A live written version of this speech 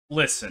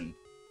listen,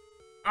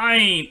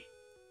 I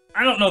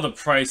don't know the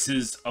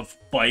prices of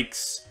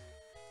bikes,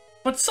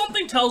 but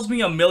something tells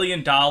me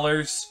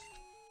 $1,000,000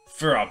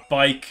 for a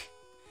bike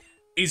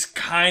is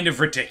kind of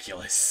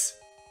ridiculous.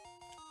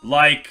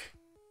 Like,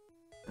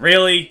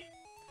 really?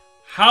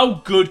 How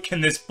good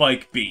can this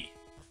bike be?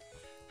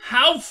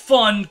 How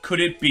fun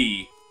could it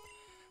be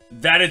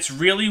that it's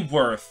really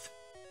worth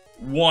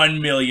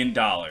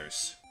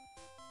 $1,000,000?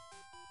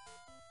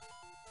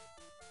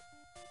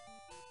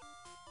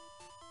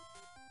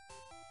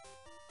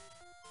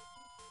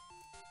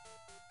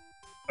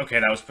 Okay,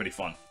 that was pretty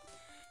fun.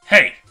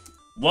 Hey,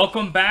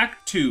 welcome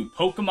back to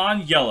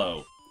Pokemon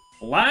Yellow.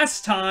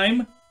 Last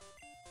time...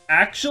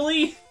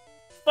 Actually,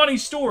 funny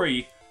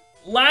story,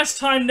 last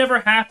time never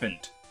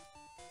happened.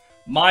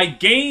 My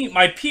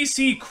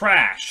PC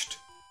crashed.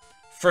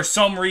 For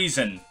some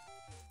reason.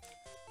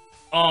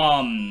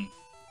 And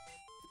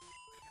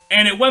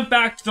it went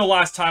back to the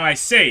last time I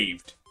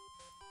saved.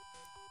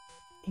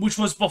 Which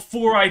was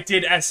before I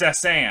did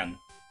SSN.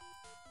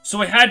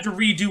 So I had to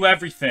redo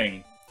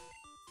everything.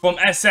 From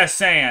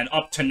SSN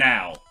up to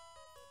now.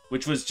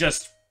 Which was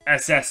just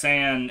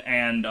SSN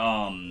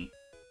and,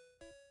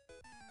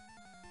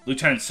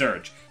 Lieutenant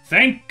Surge.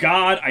 Thank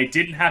God I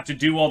didn't have to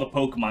do all the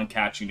Pokemon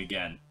catching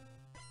again.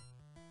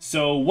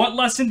 So, what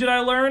lesson did I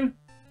learn?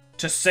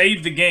 To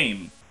save the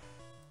game.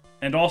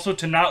 And also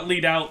to not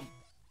lead out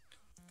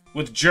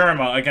with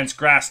Germa against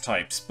grass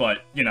types.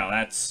 But, you know,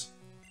 that's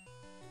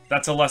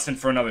a lesson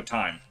for another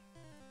time.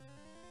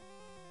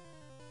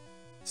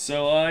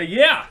 So,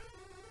 yeah.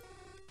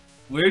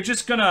 We're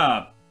just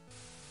gonna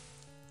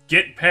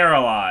get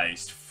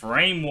paralyzed.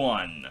 Frame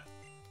 1.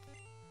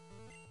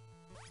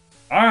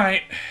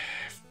 Alright.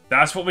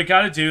 That's what we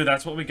gotta do.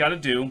 That's what we gotta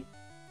do.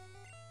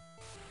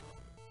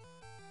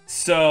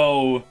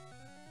 So...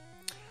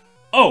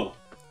 Oh!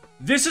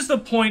 This is the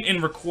point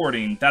in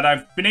recording that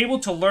I've been able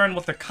to learn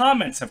what the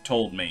comments have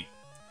told me.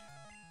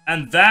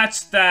 And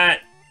that's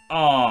that,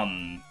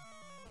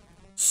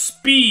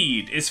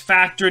 speed is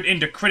factored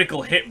into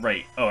critical hit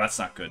rate. Oh, that's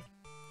not good.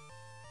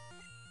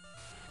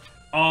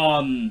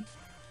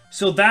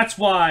 So that's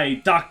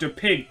why Dr.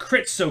 Pig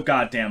crits so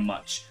goddamn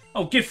much.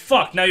 Oh, get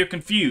fucked, now you're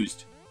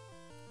confused.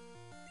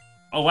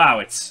 Oh wow,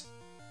 it's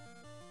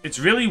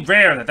really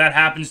rare that that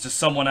happens to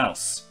someone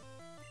else.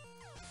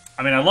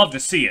 I mean, I love to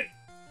see it.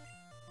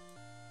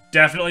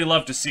 Definitely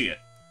love to see it.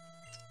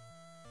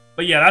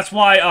 But yeah, that's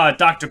why,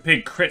 Dr.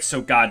 Pig crits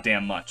so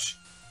goddamn much.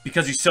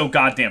 Because he's so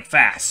goddamn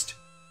fast.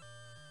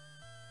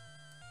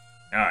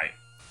 Alright.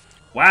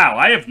 Wow,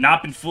 I have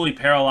not been fully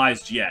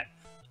paralyzed yet.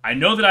 I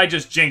know that I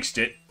just jinxed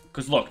it,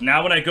 because look,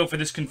 now when I go for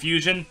this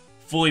confusion,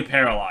 fully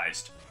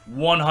paralyzed.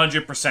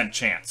 100%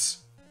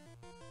 chance.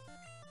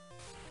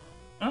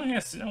 Oh,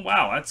 yes, oh,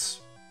 wow, that's...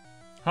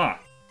 Huh.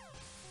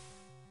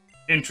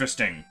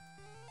 Interesting.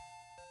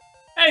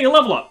 Hey, you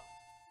level up!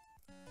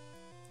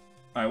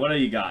 Alright, what do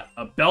you got?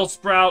 A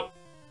Bellsprout?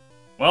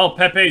 Well,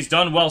 Pepe's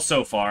done well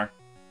so far.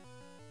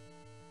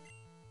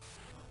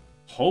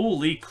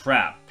 Holy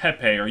crap.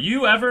 Pepe, are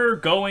you ever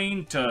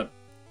going to...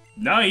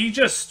 No, he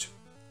just...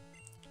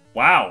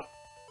 Wow.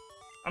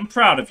 I'm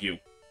proud of you.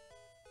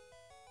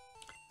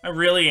 I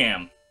really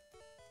am.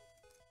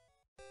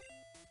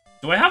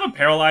 Do I have a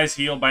paralyzed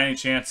heal by any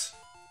chance?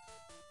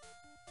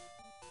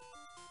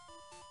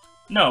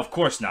 No, of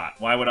course not.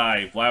 Why would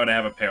I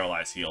have a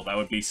paralyzed heal? That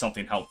would be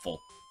something helpful.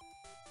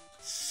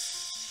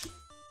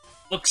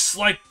 Looks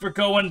like we're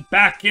going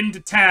back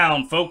into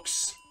town,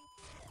 folks.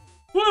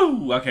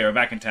 Woo! Okay, we're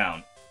back in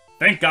town.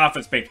 Thank God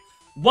for space.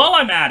 While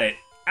I'm at it,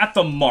 at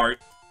the mart,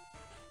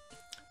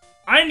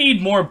 I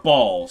need more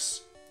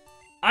balls.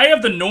 I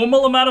have the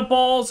normal amount of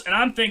balls, and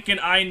I'm thinking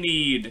I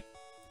need...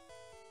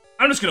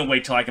 I'm just gonna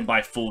wait till I can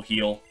buy full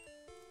heal.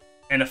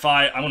 And if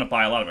I'm gonna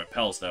buy a lot of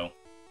repels, though.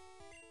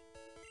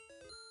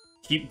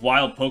 Keep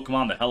wild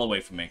Pokemon the hell away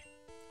from me.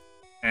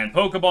 And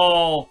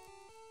Pokeball...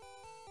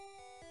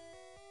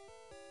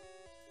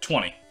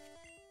 20.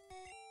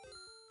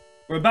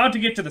 We're about to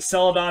get to the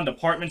Celadon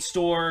department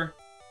store.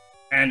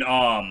 And,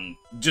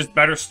 just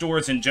better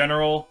stores in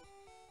general.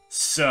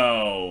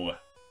 So...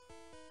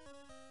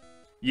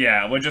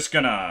 Yeah, we're just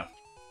not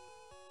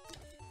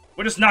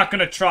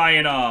gonna try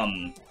and,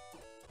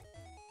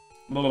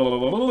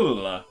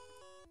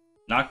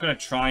 not gonna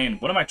try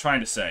and... What am I trying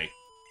to say?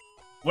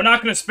 We're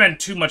not gonna spend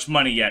too much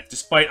money yet,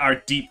 despite our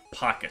deep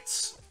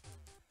pockets.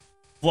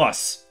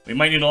 Plus, we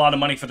might need a lot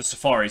of money for the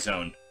Safari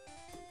Zone.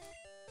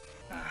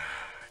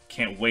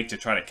 Can't wait to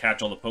try to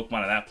catch all the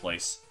Pokemon at that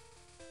place.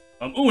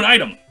 Ooh, an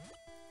item!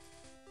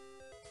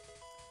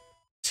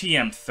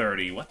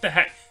 TM30, what the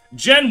heck?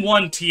 Gen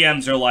 1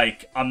 TMs are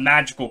like a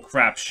magical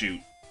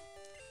crapshoot.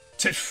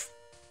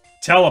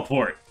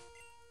 Teleport.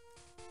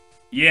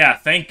 Yeah,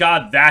 thank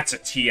God that's a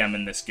TM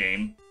in this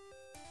game.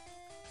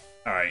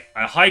 Alright,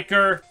 a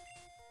hiker.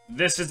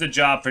 This is the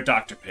job for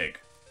Dr. Pig.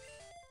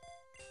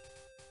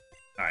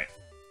 Alright.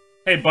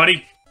 Hey,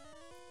 buddy.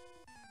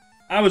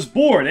 I was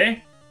bored,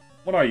 eh?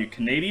 What are you,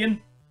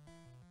 Canadian?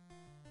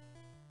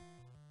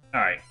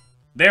 Alright.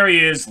 There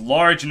he is,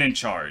 large and in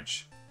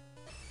charge.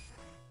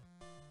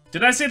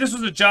 Did I say this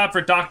was a job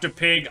for Dr.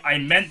 Pig? I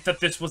meant that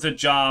this was a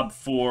job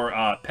for,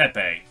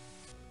 Pepe.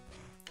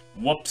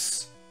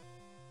 Whoops.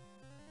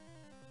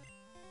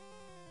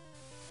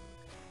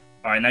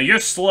 Alright, now you're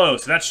slow,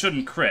 so that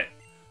shouldn't crit.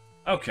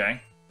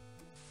 Okay.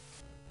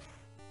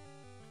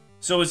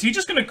 So is he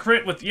just gonna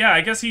crit with... Yeah,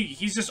 I guess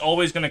he's just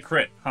always gonna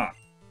crit, huh?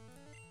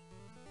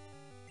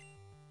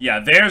 Yeah,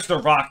 there's the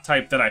rock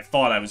type that I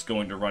thought I was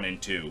going to run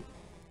into.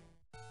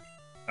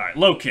 Alright,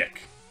 low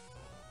kick.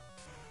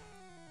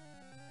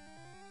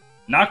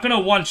 Not gonna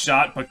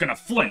one-shot, but gonna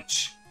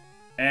flinch.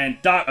 And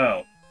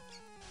oh.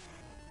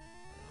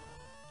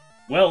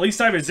 Well, at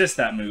least I resist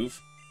that move.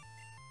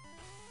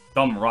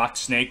 Dumb rock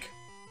snake.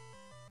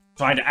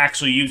 Trying to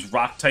actually use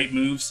rock-type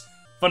moves.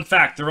 Fun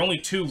fact, there are only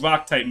 2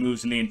 rock-type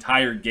moves in the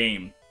entire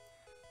game.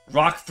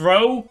 Rock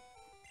throw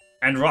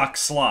and rock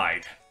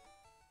slide.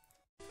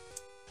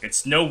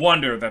 It's no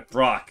wonder that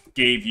Brock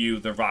gave you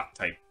the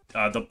rock-type,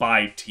 the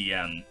Bide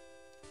TM.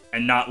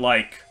 And not,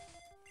 like,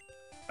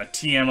 a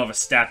TM of a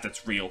stat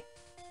that's real.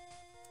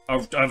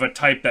 Of a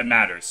type that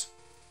matters.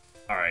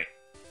 Alright.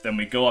 Then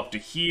we go up to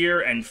here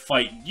and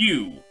fight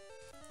you.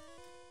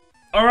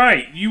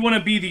 Alright, you want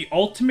to be the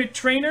ultimate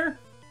trainer?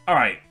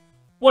 Alright.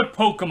 What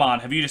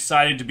Pokemon have you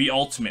decided to be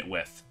ultimate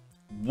with?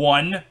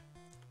 1?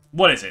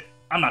 What is it?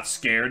 I'm not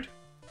scared.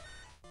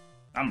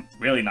 I'm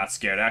really not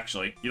scared,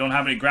 actually. You don't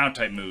have any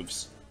ground-type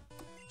moves.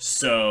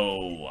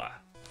 So...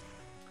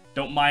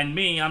 don't mind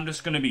me, I'm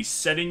just gonna be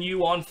setting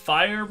you on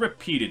fire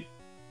repeated.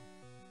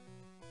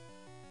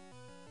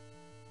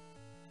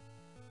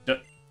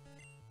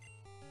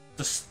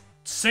 The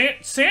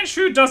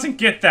Sandshrew doesn't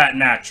get that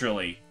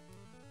naturally.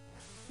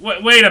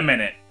 Wait a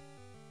minute.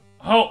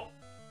 Oh,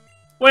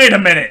 wait a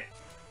minute.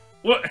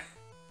 What?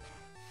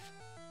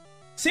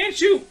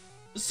 Sandshrew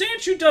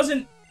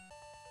doesn't.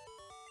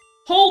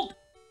 Hold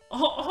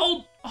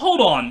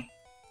on.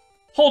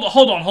 Hold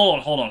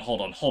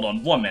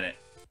on. 1 minute.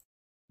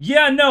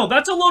 Yeah, no,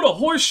 that's a load of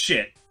horse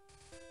shit.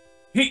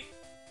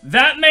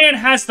 That man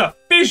has the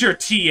Fissure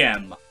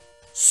TM.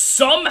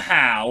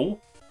 Somehow.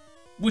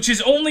 Which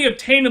is only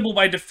obtainable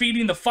by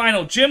defeating the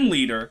final gym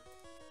leader.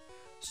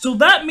 So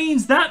that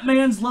means that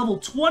man's level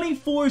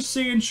 24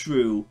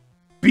 Sandshrew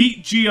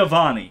beat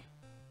Giovanni.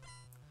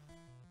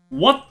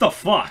 What the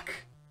fuck?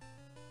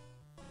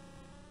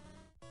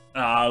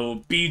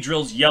 Oh,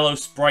 Beedrill's yellow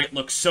sprite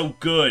looks so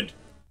good.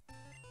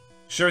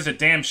 Sure is a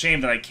damn shame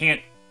that I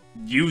can't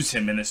use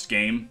him in this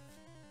game.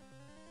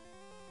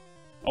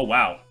 Oh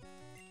wow.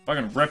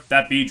 Fucking ripped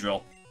that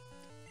Beedrill.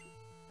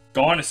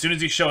 Gone as soon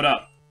as he showed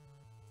up.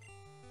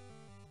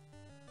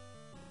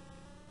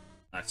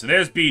 Alright, so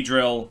there's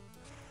Beedrill.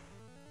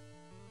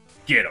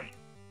 Get him.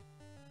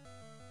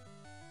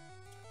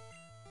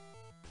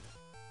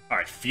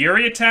 Alright,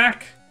 Fury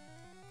attack?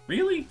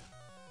 Really?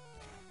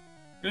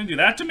 You're gonna do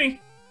that to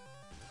me?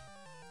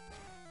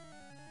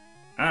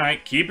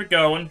 Alright, keep it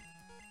going.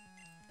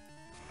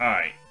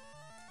 Alright.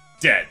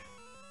 Dead.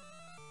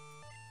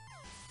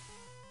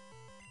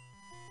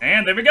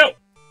 And there we go.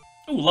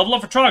 Ooh, level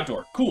up for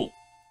Trogdor. Cool.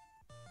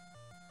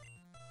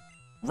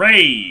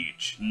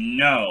 Rage.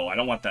 No, I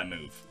don't want that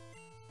move.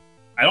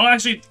 I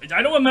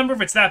don't remember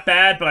if it's that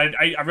bad, but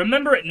I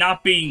remember it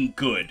not being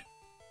good.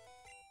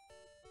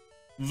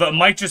 That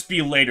might just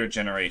be later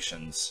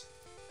generations.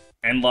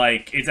 And,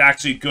 like, it's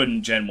actually good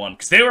in Gen 1.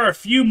 Because there are a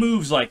few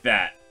moves like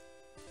that.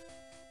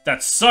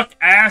 That suck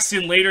ass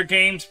in later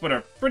games, but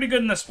are pretty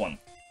good in this one.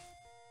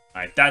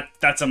 Alright,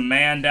 that's a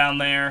man down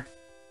there.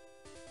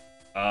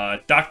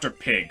 Dr.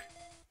 Pig.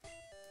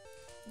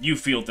 You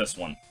field this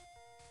one.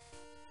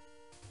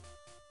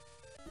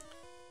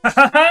 Ha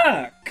ha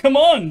ha! Come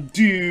on,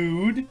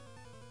 dude!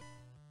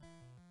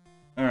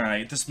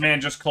 Alright, this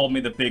man just called me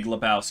the Big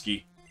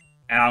Lebowski.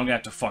 And I'm gonna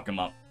have to fuck him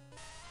up.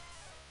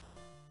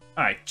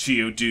 Alright,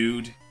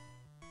 Geodude.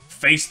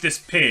 Face this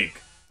pig.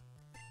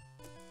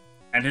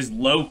 And his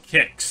low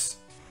kicks.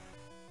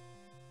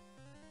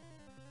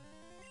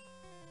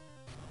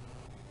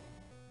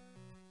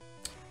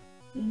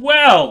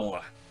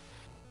 Well...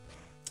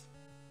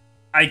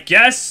 I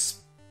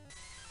guess...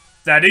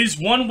 that is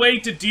one way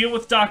to deal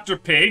with Dr.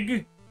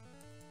 Pig.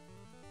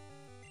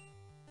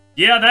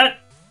 Yeah,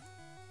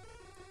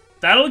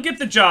 that'll get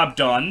the job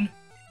done,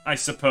 I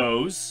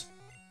suppose.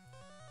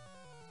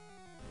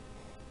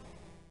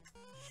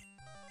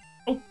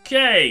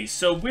 Okay,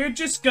 so we're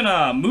just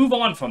gonna move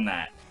on from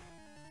that.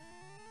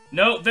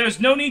 No, there's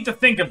no need to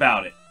think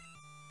about it.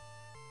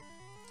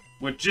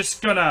 We're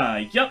just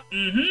gonna... Yep,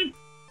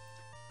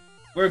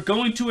 We're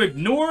going to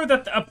ignore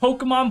that a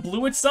Pokemon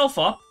blew itself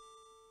up.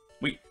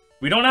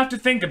 We don't have to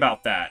think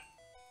about that.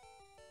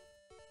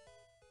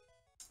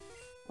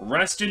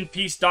 Rest in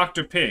peace,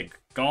 Dr. Pig.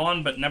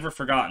 Gone, but never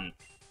forgotten.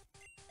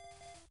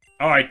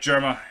 Alright,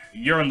 Germa.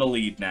 You're in the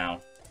lead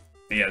now.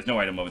 Yeah, there's no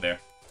item over there.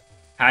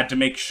 Had to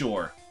make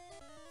sure.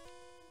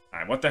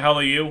 Alright, what the hell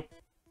are you?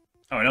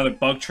 Oh, another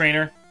bug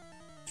trainer?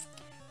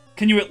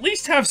 Can you at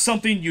least have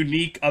something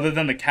unique other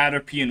than the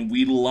Caterpie and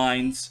Weedle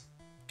lines?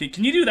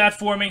 Can you do that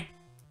for me?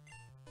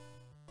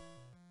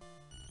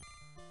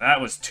 That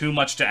was too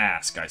much to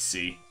ask, I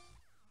see.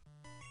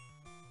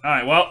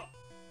 Alright, well.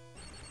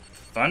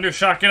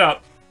 Thundershock it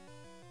up.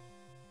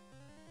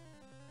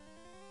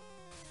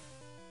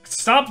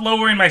 Stop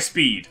lowering my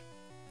speed.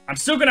 I'm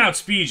still gonna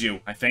outspeed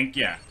you, I think,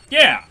 yeah.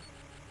 Yeah!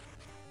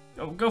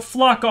 Go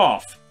flock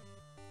off.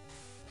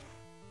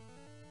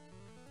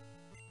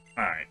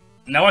 Alright.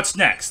 Now what's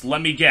next?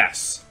 Let me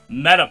guess.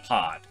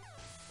 Metapod.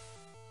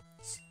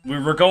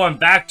 We're going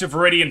back to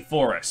Viridian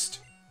Forest.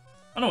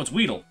 Oh no, it's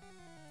Weedle.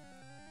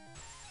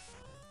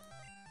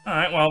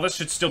 Alright, well, this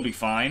should still be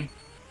fine.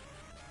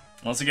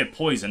 Unless I get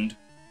poisoned.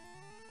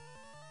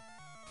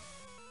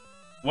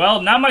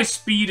 Well, now my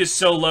speed is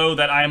so low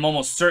that I am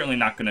almost certainly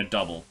not gonna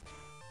double.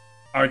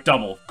 Or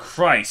double.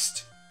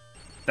 Christ.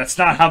 That's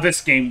not how this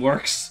game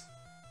works.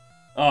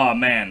 Oh,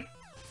 man.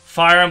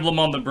 Fire Emblem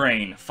on the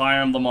brain.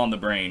 Fire Emblem on the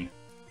brain.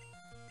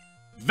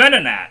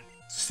 Venonat.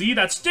 See,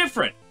 that's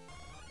different.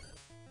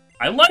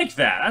 I like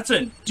that. That's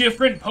a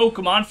different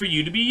Pokemon for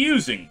you to be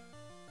using.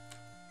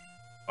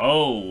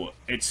 Oh,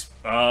 it's...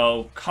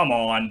 Oh, come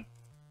on.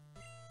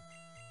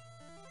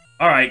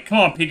 Alright, come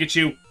on,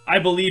 Pikachu. I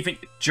believe in...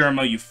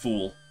 Germa, you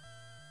fool.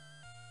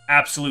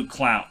 Absolute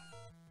clown.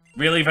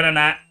 Really,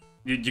 Venonat?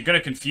 You're gonna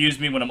confuse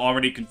me when I'm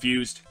already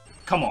confused?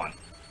 Come on.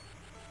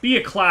 Be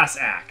a class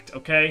act,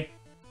 okay?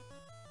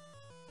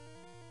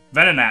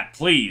 Venonat,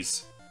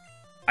 please.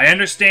 I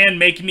understand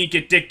making me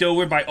get dicked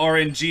over by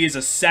RNG is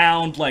a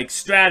sound, like,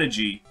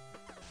 strategy.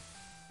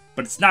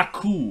 But it's not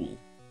cool.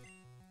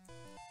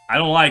 I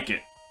don't like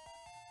it.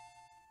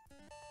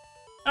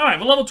 Alright,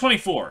 we're level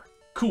 24.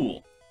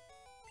 Cool.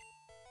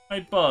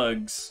 My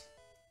bugs.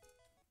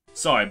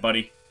 Sorry,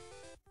 buddy.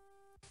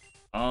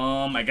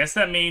 I guess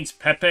that means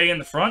Pepe in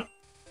the front?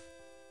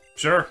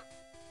 Sure.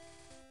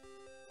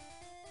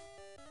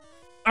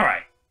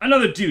 Alright,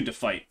 another dude to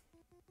fight.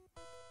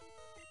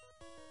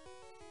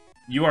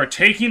 You are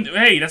taking...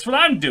 Hey, that's what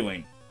I'm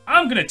doing.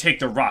 I'm gonna take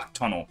the rock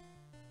tunnel.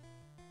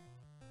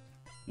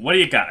 What do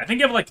you got? I think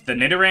you have, like, the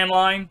Nidoran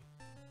line.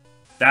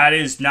 That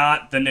is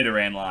not the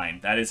Nidoran line.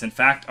 That is, in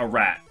fact, a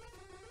rat.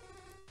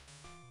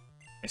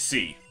 I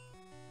see.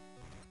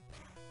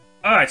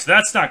 Alright, so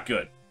that's not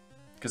good.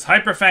 Because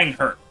Hyper Fang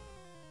hurt.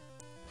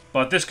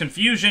 But this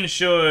confusion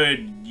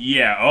should...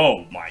 Yeah,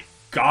 oh my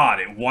god,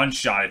 it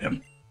one-shotted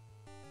him.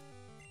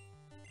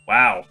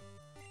 Wow.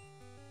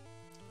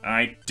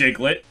 Alright,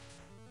 Diglett.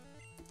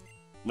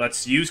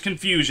 Let's use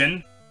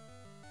confusion.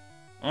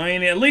 I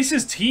mean, at least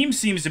his team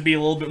seems to be a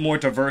little bit more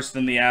diverse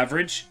than the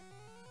average.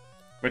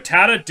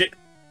 Rattata,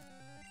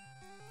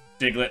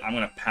 Diglett, I'm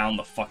gonna pound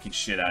the fucking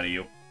shit out of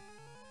you.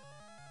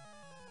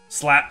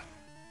 Slap.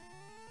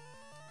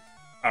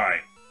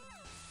 Alright.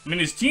 I mean,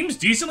 his team's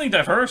decently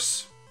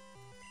diverse.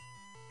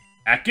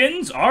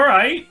 Ekans,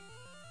 alright.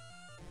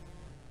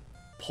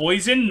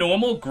 Poison,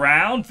 normal,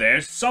 ground.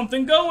 There's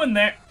something going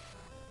there.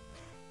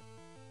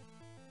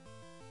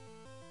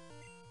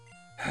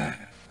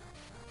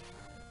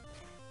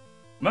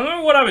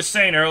 Remember what I was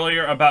saying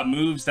earlier about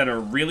moves that are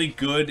really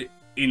good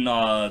in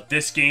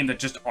this game that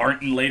just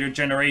aren't in later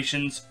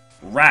generations?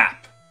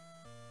 Wrap.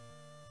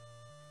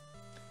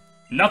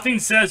 Nothing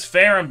says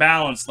fair and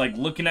balanced like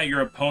looking at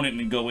your opponent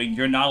and going,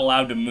 you're not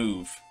allowed to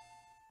move.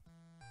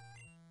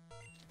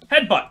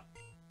 Headbutt.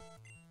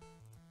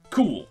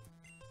 Cool.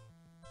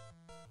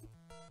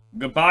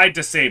 Goodbye,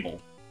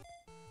 Disable.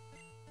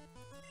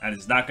 That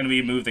is not going to be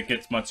a move that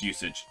gets much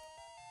usage.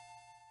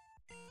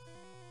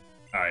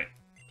 Alright.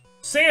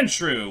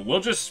 Sandshrew.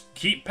 We'll just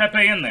keep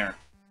Pepe in there.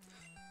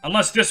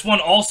 Unless this one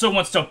also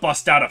wants to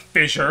bust out a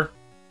fissure.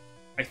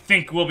 I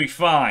think we'll be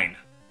fine.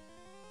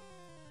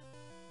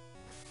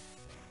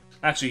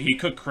 Actually, he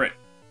could crit.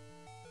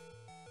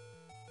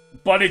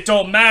 But it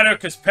don't matter,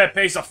 because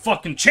Pepe's a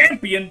fucking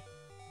champion!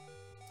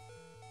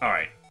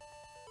 Alright.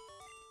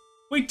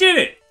 We did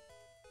it!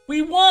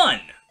 We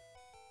won!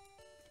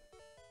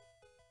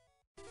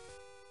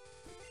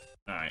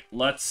 Alright,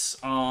 let's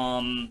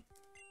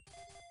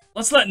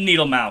let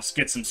Needle Mouse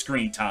get some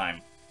screen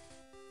time.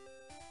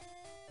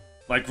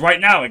 Like right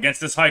now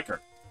against this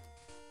hiker.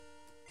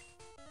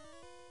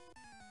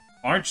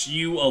 Aren't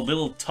you a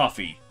little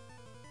toughy?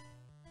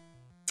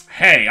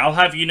 Hey, I'll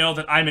have you know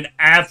that I'm an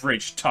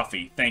average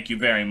toughy. Thank you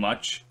very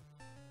much.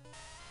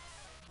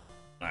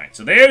 Alright,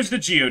 so there's the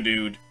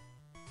Geodude.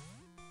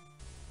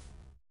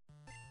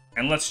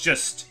 And let's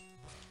just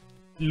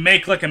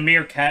make like a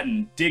meerkat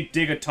and dig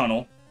a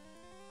tunnel.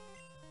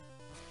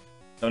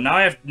 So now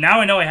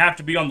I know I have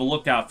to be on the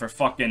lookout for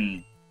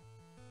fucking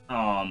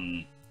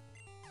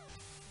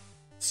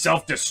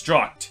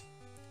self-destruct.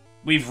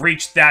 We've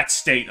reached that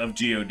state of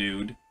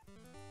Geodude.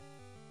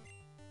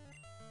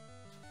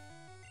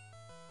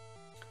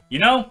 You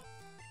know,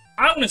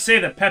 I'm gonna say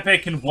that Pepe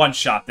can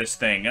one-shot this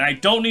thing, and I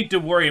don't need to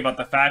worry about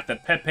the fact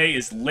that Pepe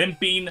is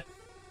limping,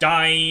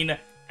 dying,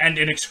 and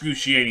in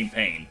excruciating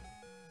pain.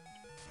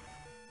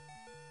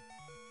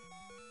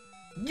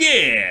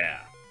 Yeah!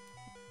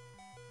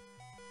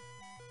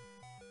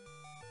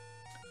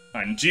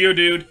 Alright,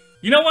 Geodude.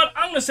 You know what?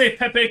 I'm gonna say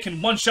Pepe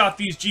can one-shot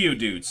these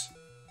Geodudes.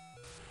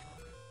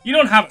 You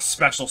don't have a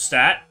special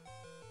stat.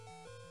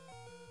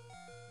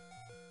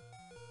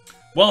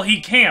 Well,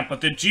 he can't,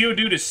 but the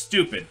Geodude is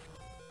stupid.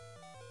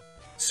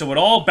 So it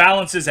all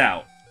balances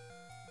out.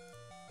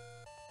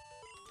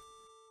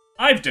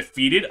 I've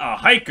defeated a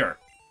hiker.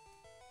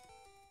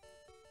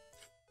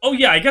 Oh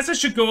yeah, I guess I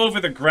should go over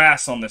the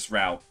grass on this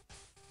route.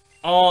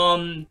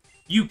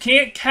 You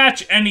can't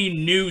catch any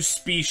new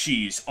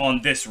species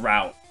on this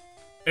route.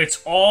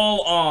 It's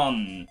all,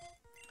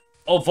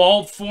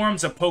 evolved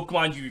forms of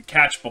Pokemon you could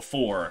catch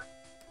before.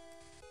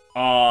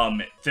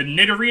 The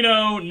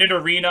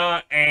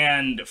Nidorino,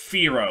 and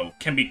Fearow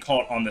can be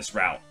caught on this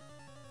route.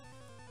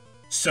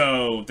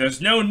 So,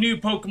 there's no new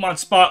Pokemon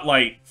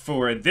Spotlight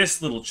for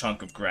this little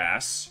chunk of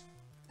grass.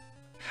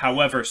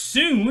 However,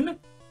 soon,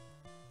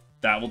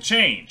 that will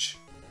change.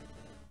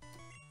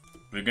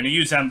 We're gonna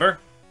use Ember.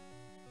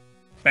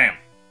 Bam.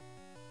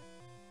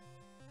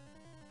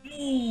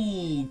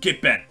 Ooh,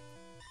 get bent.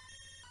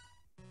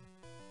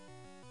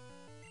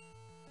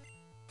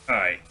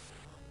 Alright.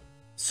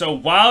 So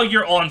while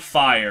you're on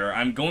fire,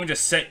 I'm going to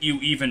set you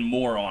even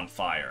more on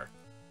fire.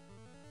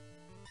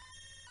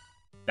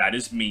 That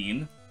is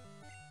mean.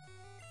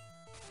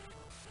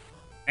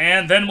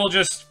 And then we'll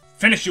just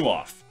finish you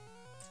off.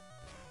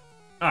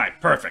 Alright,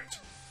 perfect.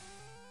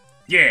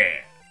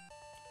 Yeah.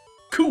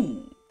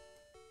 Cool.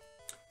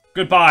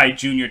 Goodbye,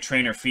 Junior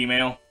Trainer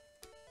Female.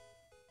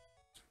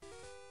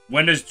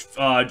 When does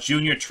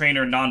Junior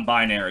Trainer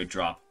Non-Binary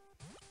drop?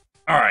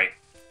 Alright.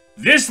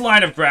 This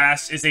line of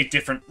grass is a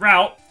different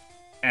route,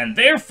 and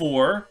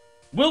therefore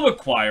will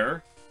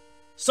require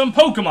some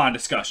Pokemon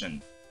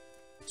discussion.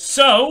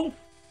 So,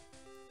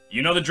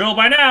 you know the drill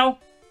by now.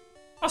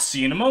 I'll see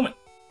you in a moment.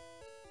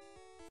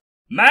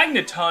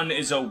 Magneton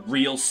is a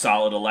real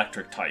solid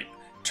electric type,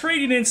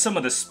 trading in some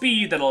of the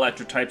speed that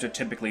electric types are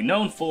typically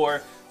known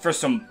for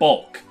some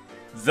bulk,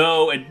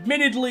 though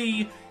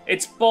admittedly,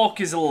 its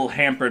bulk is a little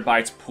hampered by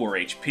its poor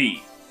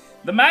HP.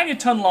 The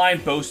Magneton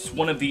line boasts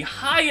one of the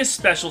highest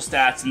special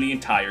stats in the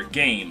entire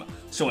game,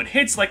 so it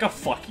hits like a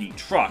fucking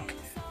truck.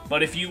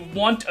 But if you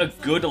want a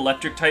good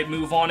electric type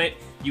move on it,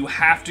 you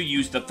have to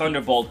use the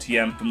Thunderbolt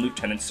TM from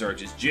Lieutenant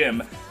Surge's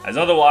gym, as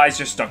otherwise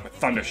you're stuck with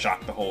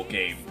Thundershock the whole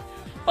game.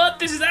 But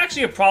this is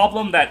actually a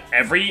problem that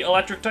every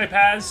electric type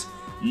has.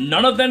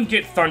 None of them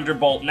get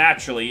Thunderbolt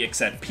naturally,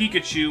 except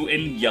Pikachu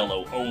in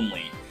yellow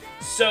only.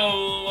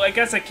 So, I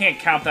guess I can't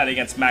count that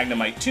against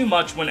Magnemite too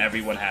much when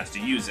everyone has to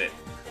use it.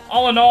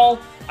 All in all,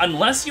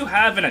 unless you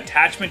have an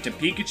attachment to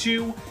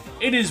Pikachu,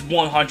 it is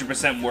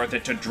 100% worth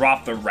it to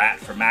drop the rat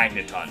for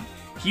Magneton.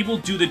 He will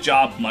do the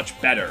job much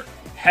better.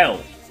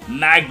 Hell,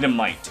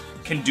 Magnemite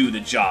can do the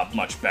job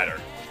much better.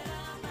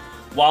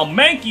 While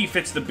Mankey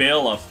fits the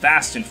bill of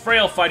fast and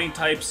frail fighting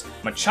types,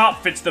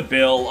 Machop fits the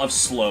bill of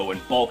slow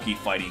and bulky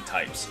fighting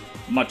types.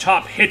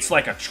 Machop hits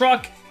like a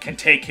truck, can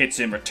take hits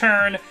in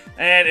return,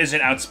 and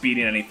isn't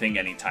outspeeding anything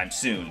anytime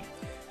soon.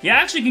 He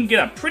actually can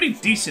get a pretty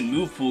decent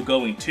move pool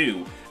going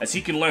too, as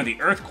he can learn the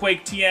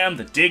Earthquake TM,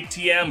 the Dig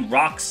TM,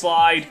 Rock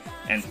Slide,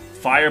 and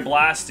Fire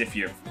Blast if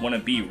you want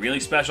to be really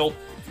special.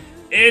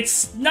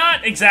 It's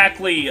not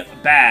exactly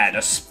bad,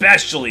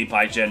 especially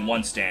by Gen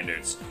 1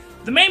 standards.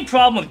 The main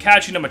problem with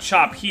catching a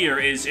Machop here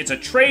is it's a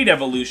trade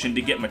evolution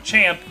to get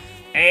Machamp,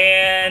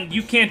 and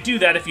you can't do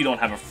that if you don't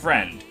have a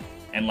friend.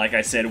 And like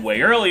I said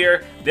way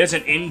earlier, there's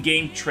an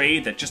in-game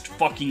trade that just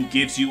fucking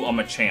gives you a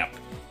Machamp.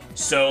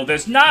 So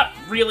there's not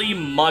really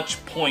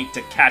much point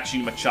to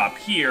catching Machop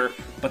here,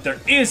 but there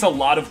is a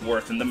lot of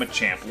worth in the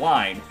Machamp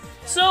line.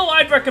 So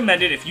I'd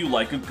recommend it if you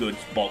like a good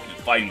bulky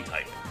fighting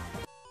type.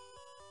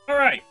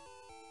 Alright,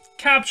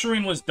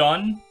 capturing was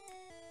done.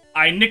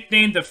 I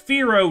nicknamed the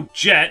Fearow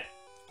Jet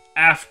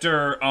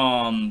after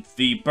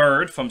the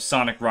bird from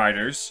Sonic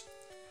Riders.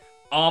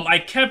 I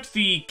kept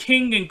the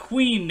King and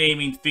Queen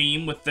naming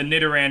theme with the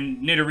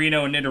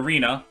Nidorino and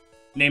Nidorina,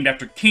 named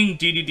after King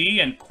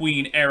DDD and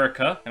Queen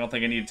Erica. I don't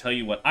think I need to tell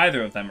you what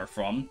either of them are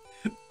from.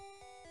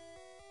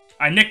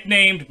 I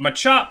nicknamed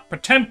Machop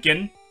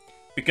Potemkin,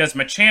 because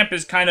Machamp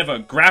is kind of a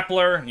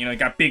grappler. You know, he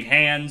got big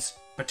hands.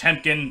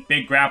 Potemkin,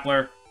 big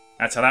grappler.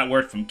 That's how that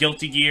worked from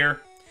Guilty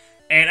Gear.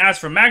 And as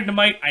for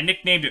Magnemite, I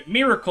nicknamed it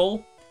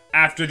Miracle,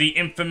 after the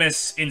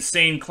infamous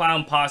Insane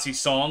Clown Posse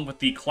song with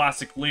the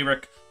classic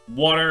lyric,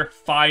 water,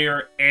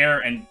 fire, air,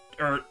 and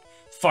earth,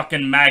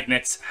 fucking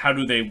magnets, how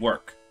do they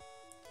work?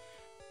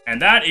 And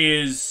that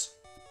is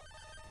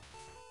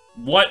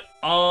what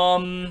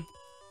those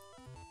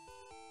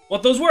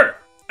were.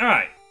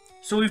 Alright,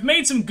 so we've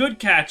made some good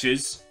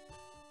catches,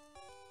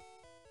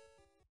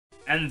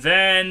 and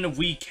then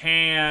we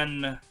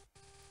can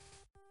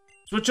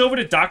switch over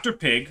to Dr.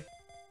 Pig,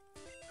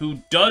 who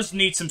does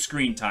need some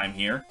screen time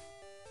here.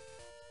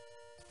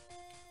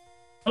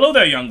 Hello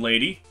there, young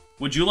lady.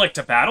 Would you like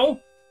to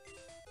battle?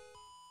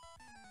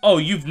 Oh,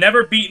 you've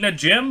never beaten a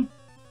gym?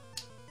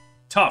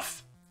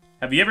 Tough.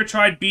 Have you ever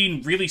tried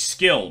being really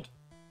skilled?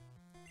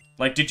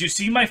 Like, did you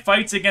see my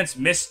fights against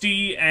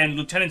Misty and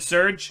Lieutenant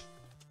Surge?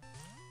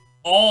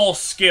 All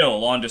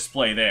skill on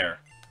display there.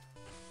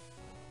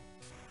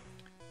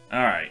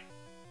 Alright.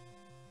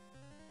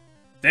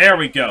 There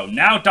we go.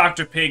 Now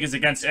Dr. Pig is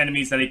against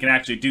enemies that he can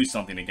actually do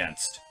something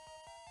against.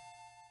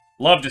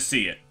 Love to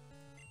see it.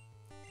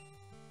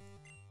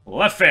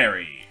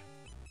 Lefairy.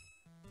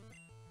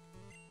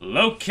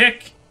 Low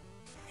kick.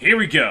 Here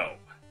we go.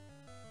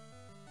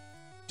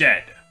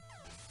 Dead.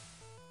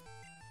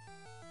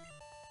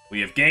 We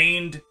have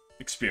gained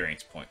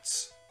experience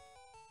points.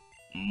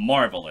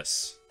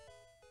 Marvelous.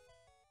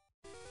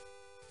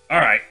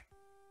 Alright.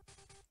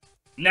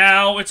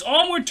 Now, it's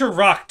onward to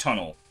Rock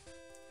Tunnel.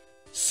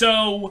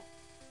 So,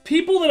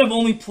 people that have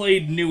only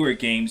played newer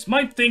games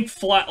might think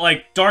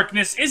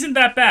darkness isn't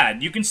that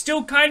bad. You can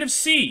still kind of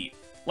see.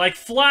 Like,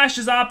 flash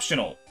is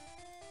optional.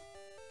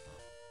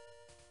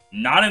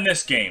 Not in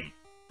this game.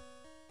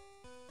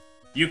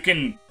 You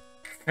can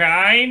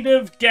kind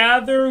of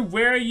gather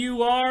where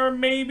you are,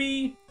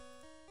 maybe?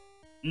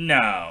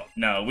 No,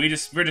 we're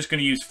just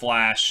gonna use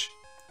flash.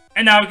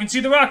 And now we can see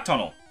the rock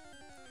tunnel.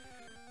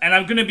 And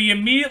I'm gonna be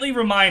immediately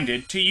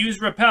reminded to use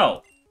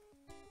repel.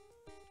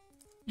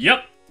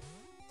 Yep.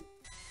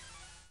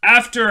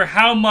 After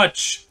how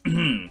much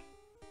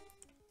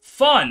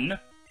fun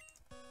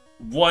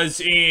was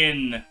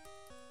in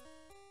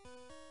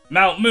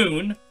Mount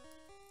Moon,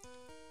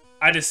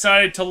 I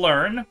decided to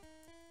learn,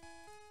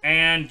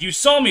 and you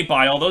saw me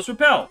buy all those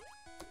repel.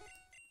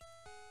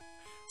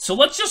 So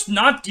let's just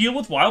not deal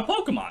with wild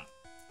Pokemon.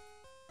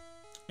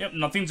 Yep,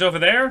 nothing's over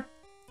there.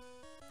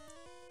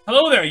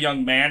 Hello there,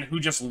 young man who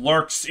just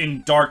lurks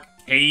in dark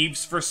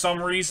caves for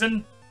some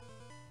reason.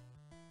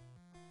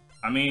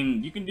 I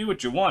mean, you can do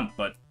what you want,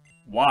 but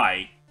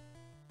why?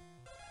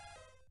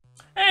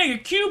 Hey, a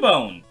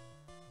Cubone!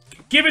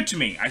 Give it to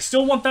me. I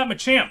still want that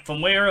Machamp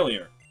from way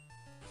earlier.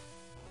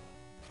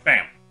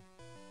 Bam.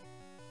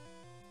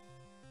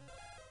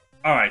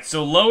 Alright,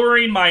 so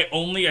lowering my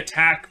only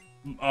attack,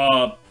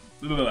 my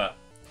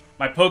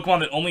Pokemon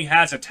that only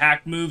has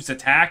attack moves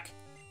attack.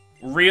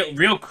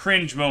 Real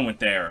cringe moment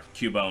there,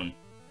 Cubone.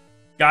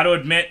 Gotta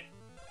admit,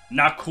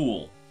 not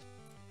cool.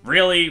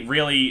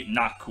 Really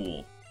not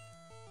cool.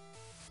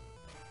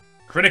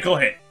 Critical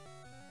hit.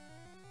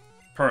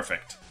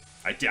 Perfect.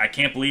 I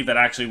can't believe that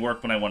actually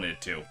worked when I wanted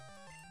it to.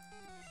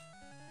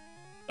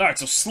 Alright,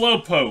 so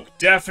Slowpoke.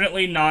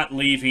 Definitely not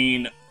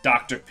leaving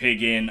Dr.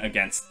 Pig in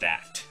against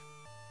that.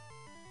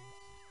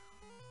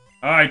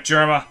 Alright,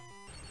 Germa.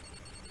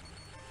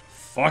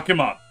 Fuck him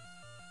up.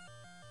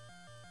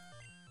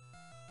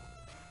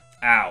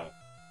 Ow.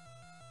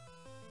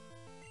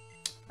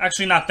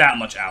 Actually, not that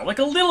much ow. Like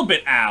a little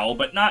bit ow,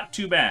 but not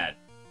too bad.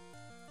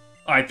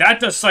 Alright, that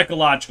does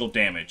psychological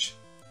damage.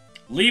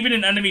 Leaving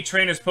an enemy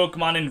trainer's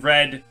Pokemon in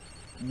red,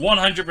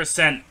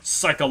 100%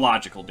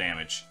 psychological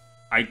damage.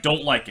 I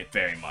don't like it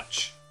very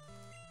much.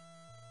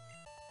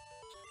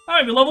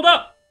 Alright, we leveled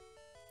up.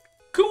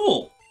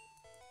 Cool.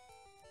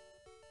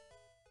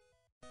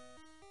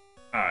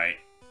 Alright,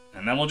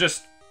 and then we'll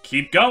just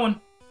keep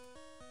going.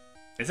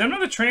 Is there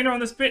another trainer on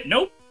this bit?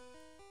 Nope.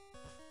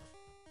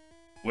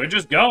 We're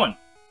just going.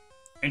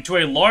 Into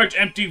a large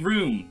empty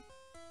room.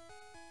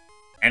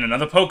 And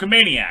another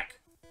Pokemaniac.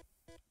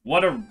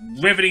 What a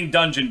riveting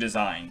dungeon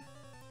design.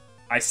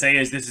 I say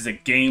as this is a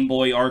Game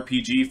Boy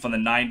RPG from the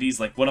 90s,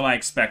 like what am I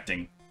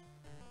expecting?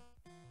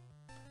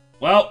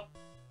 Well,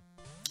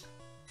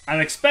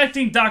 I'm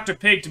expecting Dr.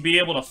 Pig to be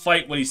able to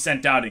fight what he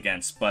sent out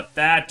against, but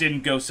that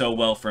didn't go so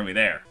well for me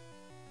there.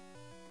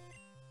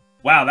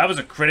 Wow, that was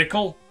a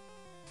critical?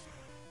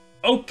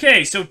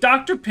 Okay, so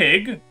Dr.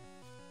 Pig...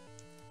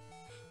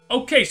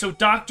 Okay, so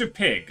Dr.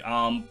 Pig,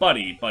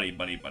 buddy,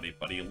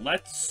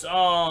 let's,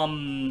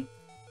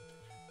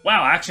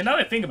 Wow, actually, now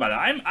that I think about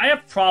it, I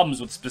have problems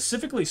with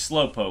specifically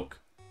Slowpoke.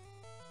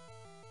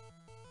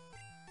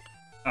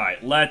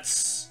 Alright,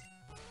 let's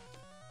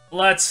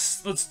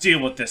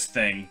deal with this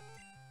thing.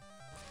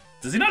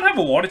 Does he not have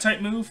a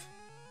Water-type move?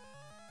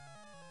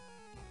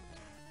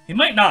 He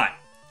might not.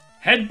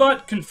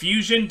 Headbutt,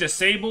 Confusion,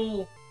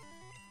 Disable...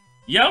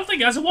 Yeah, I don't think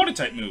he has a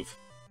Water-type move.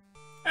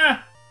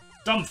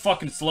 Dumb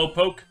fucking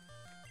Slowpoke.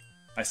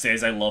 I say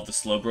as I love the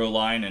Slowbro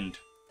line, and...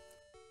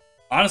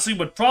 honestly,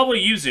 would probably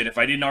use it if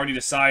I didn't already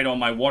decide on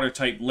my water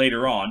type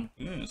later on.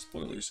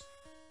 Spoilers.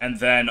 And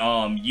then,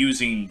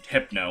 using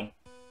Hypno.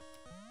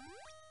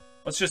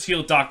 Let's just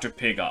heal Dr.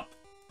 Pig up.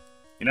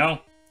 You know?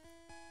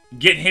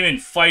 Get him in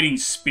fighting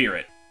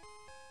spirit.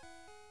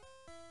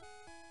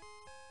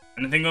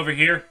 Anything over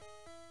here?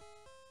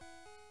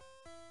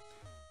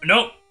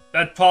 Nope.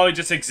 That probably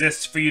just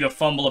exists for you to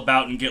fumble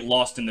about and get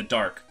lost in the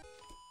dark.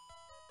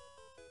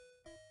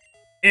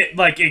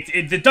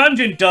 The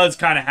dungeon does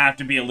kind of have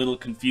to be a little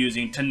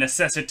confusing to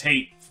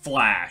necessitate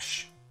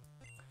flash.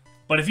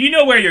 But if you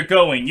know where you're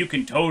going, you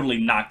can totally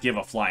not give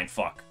a flying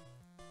fuck.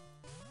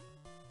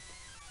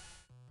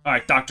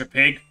 Alright, Dr.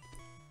 Pig.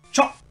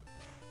 Chop!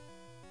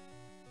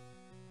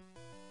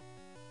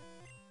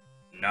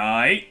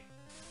 Night.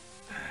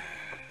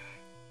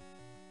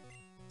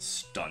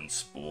 Stun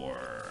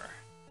Spore.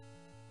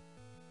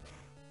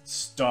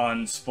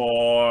 Stun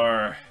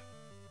Spore.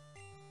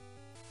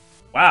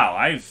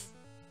 Wow,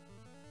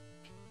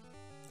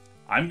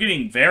 I'm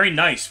getting very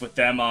nice with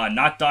them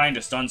not dying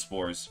to Stun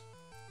Spores.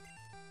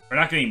 Or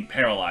not getting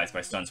paralyzed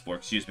by Stun Spore,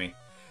 excuse me.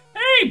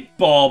 Hey,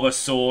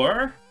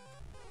 Bulbasaur!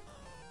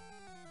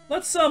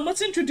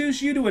 Let's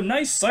introduce you to a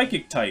nice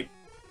psychic type.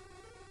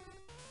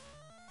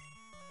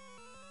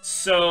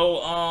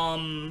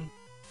 So,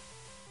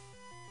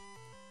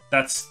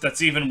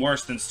 that's even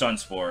worse than Stun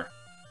Spore.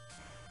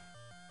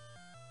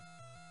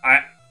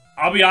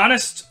 I'll be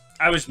honest,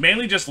 I was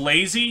mainly just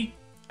lazy.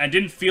 I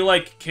didn't feel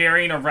like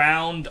carrying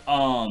around,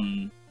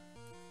 the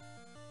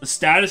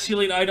status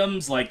healing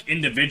items, like,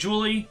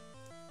 individually.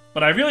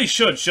 But I really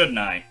should, shouldn't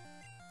I?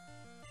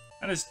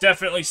 That is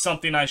definitely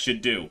something I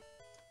should do.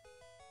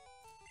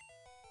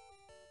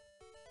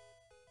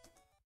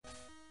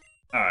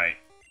 Alright.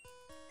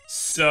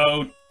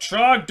 So,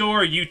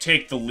 Trogdor, you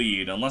take the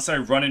lead, unless I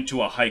run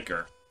into a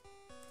hiker.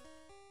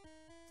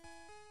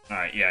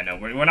 Alright, yeah, no,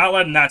 we're not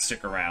letting that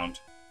stick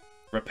around.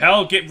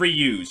 Repel, get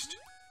reused.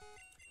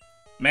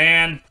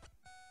 Man.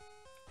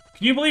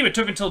 Can you believe it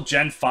took until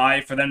Gen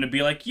 5 for them to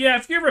be like, yeah,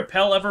 if your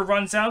Repel ever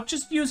runs out,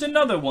 just use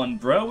another one,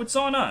 bro. It's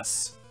on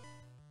us.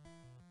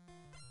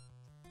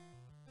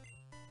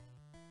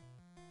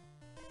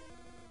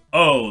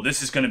 Oh,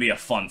 this is gonna be a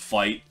fun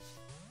fight.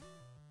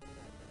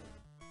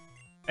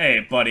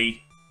 Hey,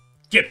 buddy.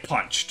 Get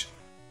punched.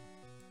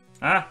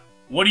 Huh?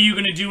 What are you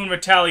gonna do in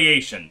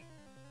retaliation?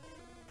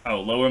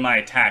 Oh, lower my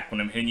attack when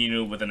I'm hitting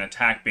you with an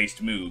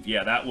attack-based move.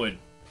 Yeah, that would...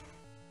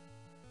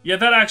 Yeah,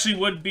 that actually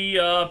would be,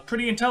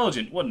 pretty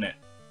intelligent, wouldn't it?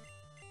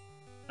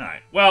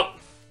 Alright, well,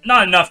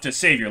 not enough to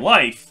save your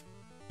life,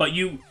 but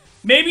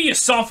maybe you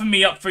soften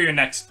me up for your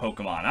next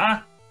Pokemon,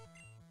 huh?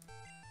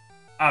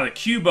 Ah, the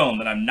Cubone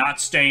that I'm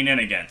not staying in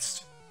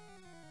against.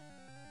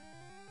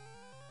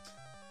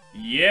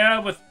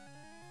 Yeah,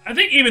 I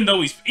think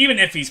even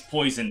if he's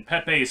poisoned,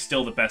 Pepe is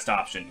still the best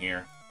option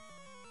here.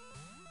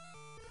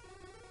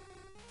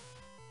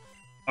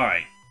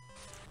 Alright.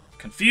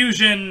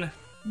 Confusion.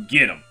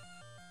 Get him.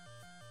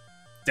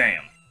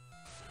 Damn.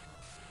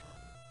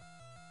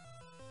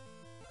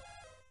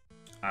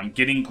 I'm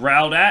getting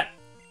growled at.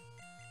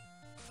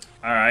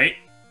 Alright.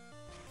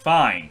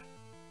 Fine.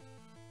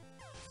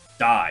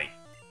 Die.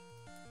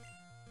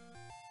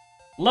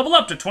 Level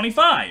up to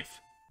 25.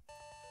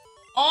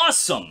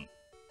 Awesome.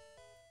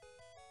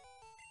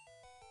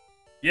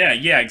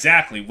 Yeah,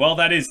 exactly. Well,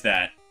 that is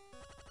that.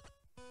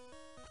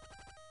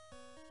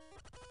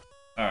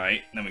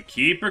 Alright, then we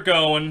keep her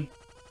going.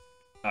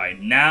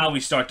 Alright, now we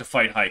start to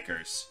fight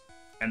hikers.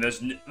 And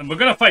we're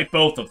gonna fight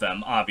both of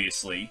them,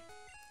 obviously.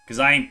 Because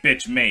I ain't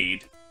bitch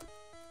made.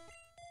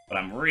 But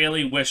I'm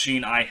really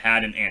wishing I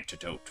had an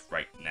antidote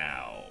right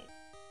now.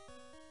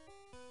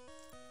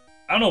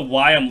 I don't know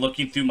why I'm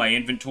looking through my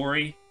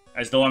inventory,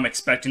 as though I'm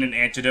expecting an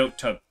antidote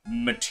to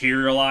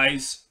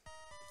materialize.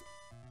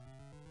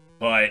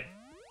 But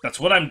that's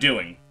what I'm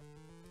doing.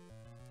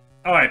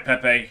 Alright,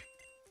 Pepe.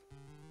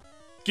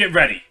 Get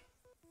ready.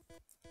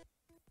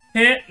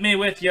 Hit me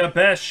with your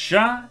best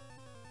shot.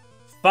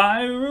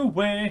 Fire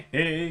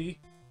away.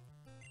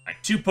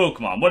 Alright, 2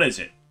 Pokemon. What is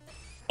it?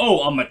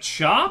 Oh, a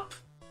Machop?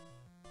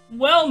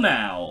 Well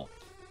now.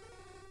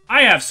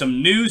 I have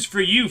some news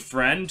for you,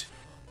 friend.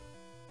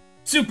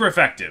 Super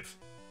effective.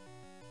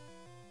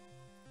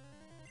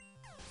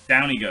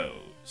 Down he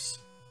goes.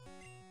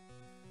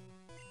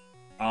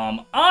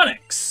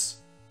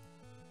 Onyx.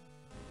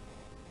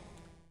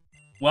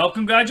 Well,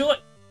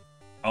 congratulations.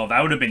 Oh,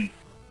 that would have been...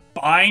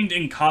 Bind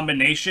in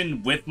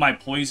combination with my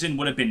poison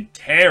would have been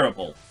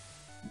terrible.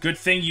 Good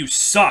thing you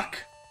suck.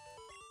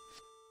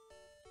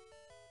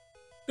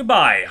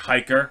 Goodbye,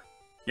 hiker.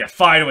 Yeah,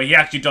 fire away. He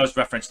actually does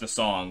reference the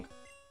song.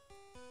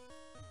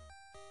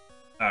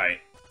 Alright.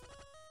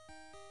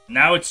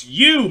 Now it's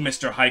you,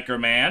 Mr. Hiker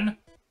Man.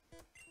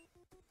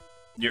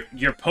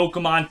 Your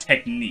Pokemon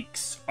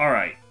techniques.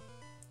 Alright.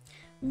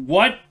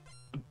 What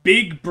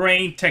big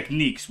brain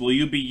techniques will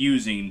you be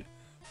using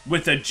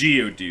with a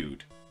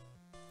Geodude?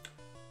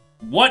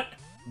 What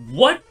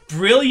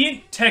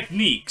brilliant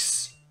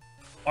techniques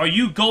are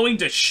you going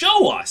to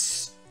show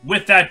us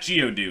with that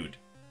Geodude?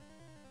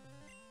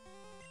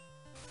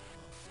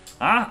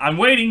 Huh? I'm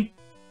waiting.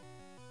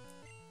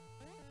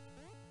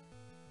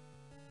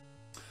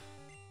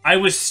 I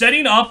was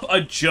setting up a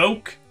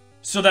joke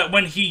so that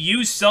when he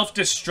used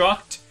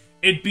self-destruct,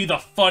 it'd be the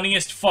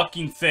funniest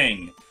fucking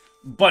thing.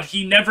 But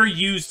he never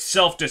used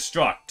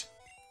self-destruct.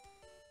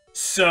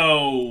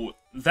 So,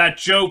 that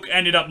joke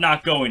ended up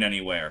not going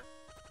anywhere.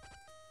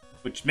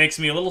 Which makes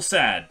me a little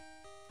sad.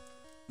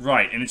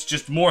 Right, and it's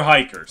just more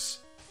hikers.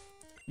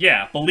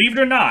 Yeah, believe it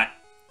or not,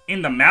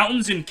 in the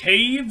mountains and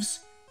caves,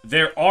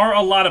 there are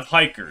a lot of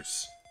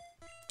hikers.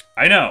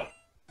 I know.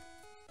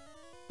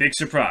 Big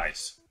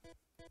surprise.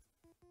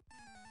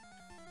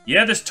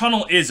 Yeah, this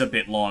tunnel is a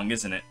bit long,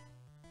 isn't it?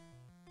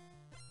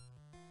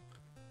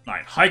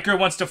 Alright, hiker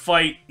wants to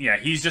fight. Yeah,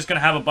 he's just gonna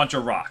have a bunch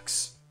of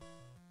rocks.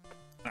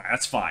 Alright,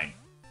 that's fine.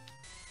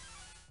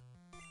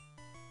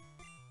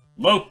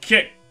 Low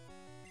kick.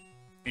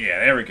 Yeah,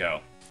 there we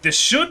go. This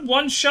should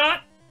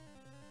one-shot?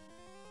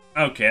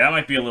 Okay, that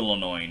might be a little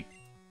annoying.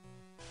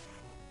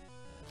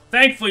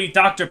 Thankfully,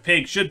 Dr.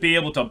 Pig should be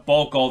able to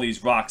bulk all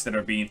these rocks that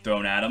are being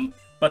thrown at him,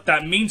 but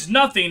that means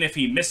nothing if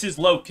he misses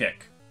low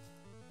kick.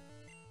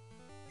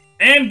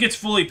 And gets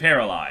fully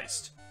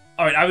paralyzed.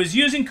 Alright, I was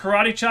using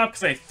Karate Chop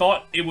because I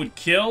thought it would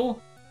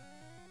kill.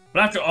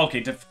 But after... Okay,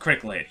 to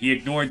critical hit. He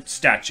ignored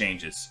stat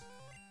changes.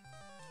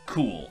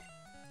 Cool.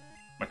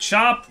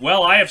 Machop?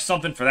 Well, I have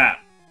something for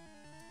that.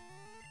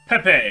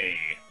 Pepe.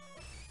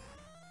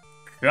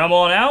 Come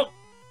on out.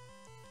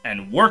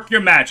 And work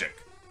your magic.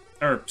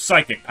 Or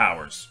psychic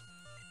powers.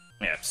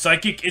 Yeah,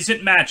 psychic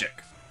isn't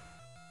magic.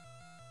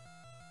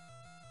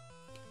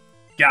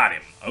 Got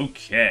him.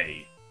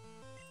 Okay.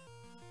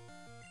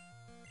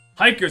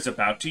 Hiker's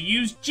about to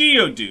use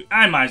Geodude.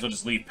 I might as well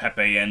just leave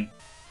Pepe in.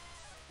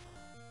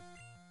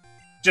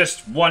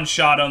 Just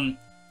one-shot him.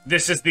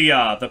 This is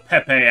the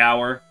Pepe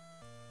hour.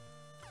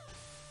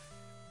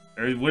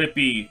 Or would it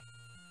be...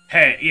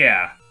 Hey,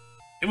 yeah.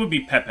 It would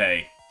be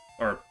Pepe.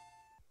 Or...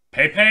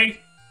 Pepe?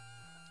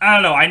 I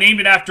don't know. I named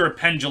it after a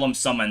pendulum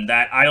summon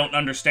that I don't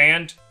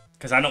understand.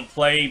 Because I don't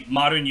play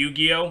modern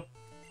Yu-Gi-Oh!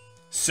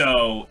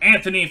 So,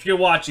 Anthony, if you're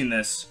watching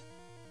this,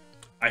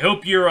 I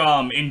hope you're,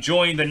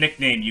 enjoying the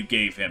nickname you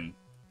gave him.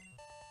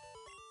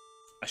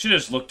 I should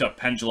have just looked up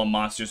pendulum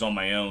monsters on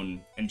my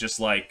own and just,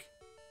 like...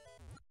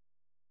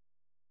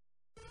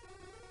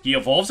 He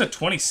evolves at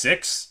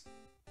 26?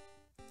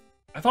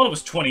 I thought it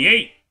was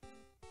 28.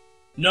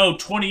 No,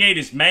 28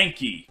 is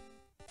Mankey.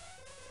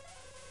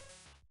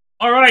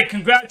 Alright,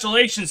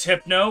 congratulations,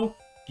 Hypno.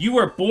 You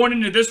were born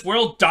into this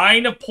world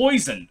dying of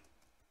poison.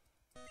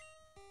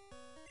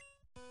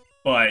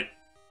 But...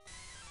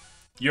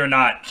 You're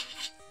not...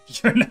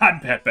 You're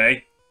not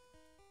Pepe.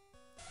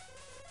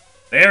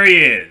 There he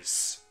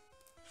is.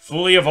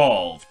 Fully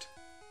evolved.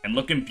 And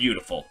looking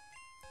beautiful.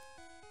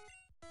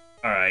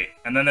 Alright,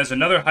 and then there's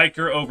another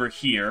hiker over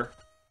here.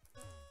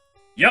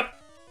 Yep.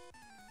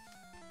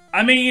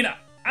 I mean,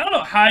 I don't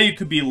know how you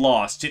could be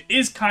lost. It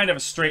is kind of a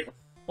straight...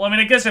 Well, I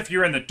mean, I guess if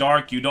you're in the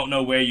dark, you don't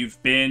know where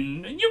you've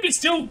been, and you can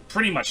still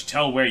pretty much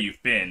tell where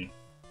you've been.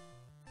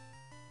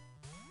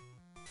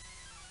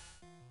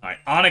 Alright,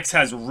 Onyx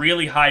has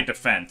really high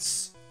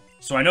defense.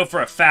 So I know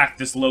for a fact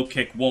this low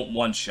kick won't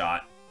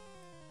one-shot.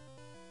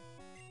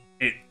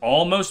 It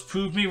almost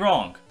proved me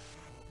wrong.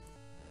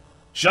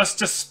 Just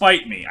to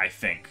spite me, I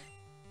think.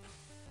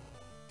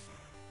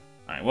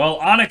 Alright, well,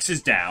 Onyx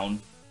is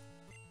down.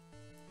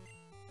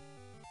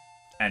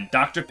 And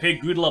Dr. Pig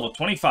grew to level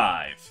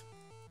 25.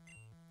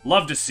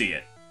 Love to see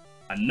it.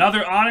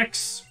 Another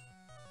Onyx?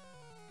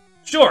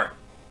 Sure.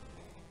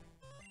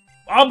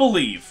 I'll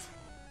believe.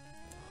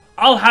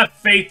 I'll have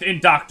faith in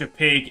Dr.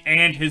 Pig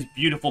and his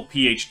beautiful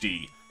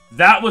PhD.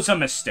 That was a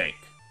mistake.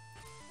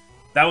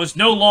 That was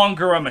no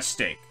longer a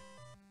mistake.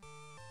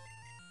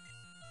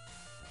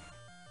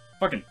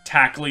 Fucking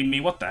tackling me,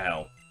 what the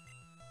hell?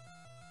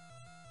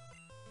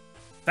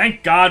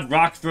 Thank God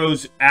Rock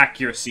Throw's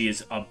accuracy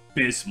is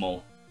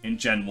abysmal in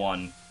Gen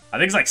 1. I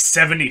think it's like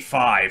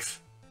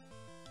 75.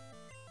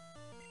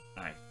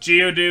 Alright,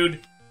 Geodude.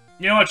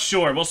 You know what,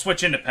 sure, we'll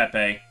switch into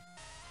Pepe.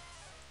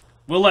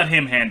 We'll let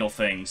him handle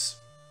things.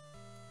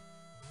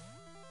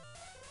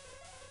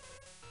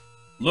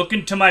 Look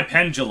into my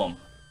pendulum.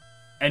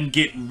 And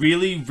get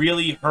really,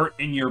 really hurt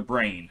in your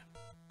brain.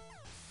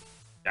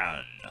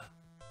 Done.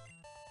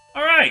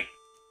 Alright.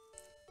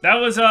 That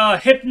was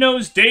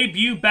Hypno's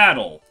debut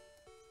battle.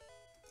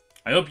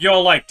 I hope you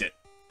all liked it.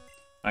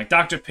 Like,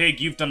 Dr. Pig,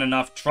 you've done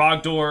enough.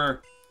 Trogdor,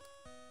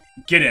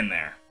 get in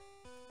there.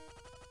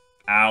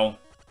 Ow.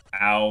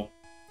 Ow.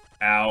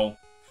 Ow.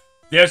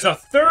 There's a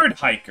third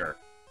hiker.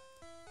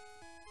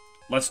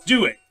 Let's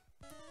do it.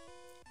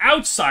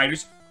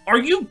 Outsiders, are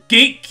you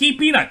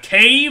gatekeeping a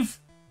cave?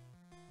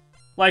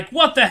 Like,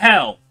 what the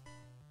hell?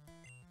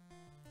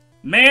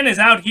 Man is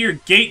out here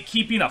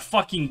gatekeeping a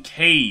fucking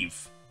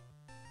cave.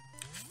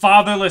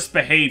 Fatherless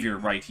behavior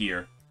right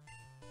here.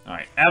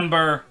 Alright,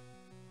 Ember.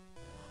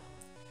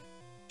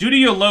 Due to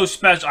your low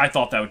special... I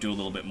thought that would do a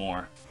little bit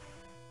more.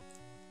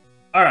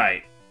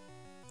 Alright.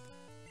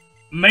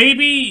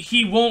 Maybe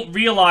he won't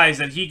realize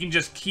that he can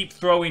just keep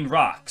throwing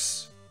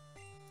rocks.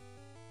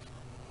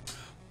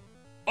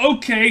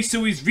 Okay,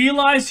 so he's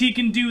realized he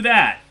can do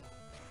that.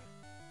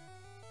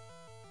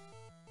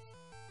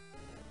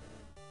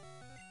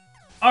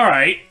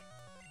 Alright.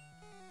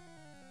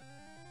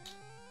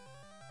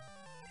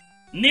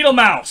 Needle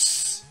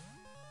Mouse.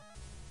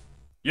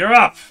 You're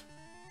up.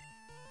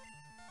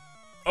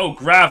 Oh,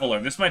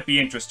 Graveler. This might be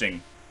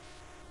interesting.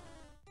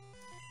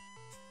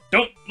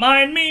 Don't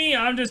mind me.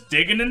 I'm just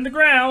digging in the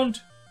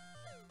ground.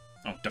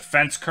 Oh,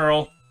 Defense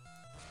Curl.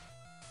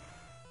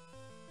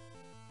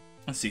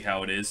 Let's see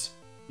how it is.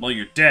 Well,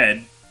 you're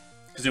dead.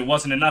 Because it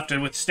wasn't enough to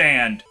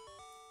withstand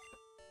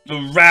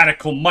the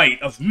radical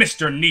might of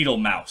Mr. Needle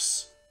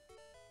Mouse.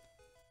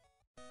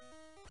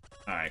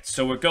 Alright,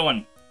 so we're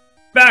going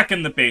back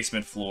in the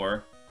basement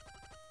floor.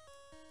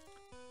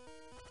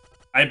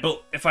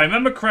 If I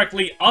remember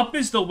correctly, up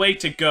is the way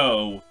to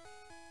go.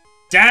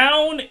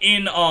 Down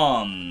in,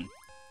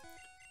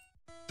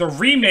 the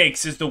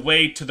remakes is the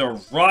way to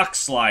the Rock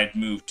Slide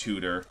move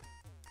tutor.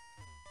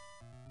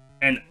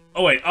 And,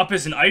 oh wait, up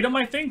is an item,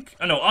 I think?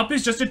 Oh no, up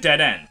is just a dead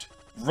end.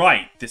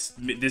 Right, this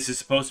is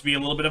supposed to be a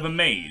little bit of a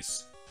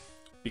maze.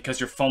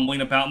 Because you're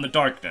fumbling about in the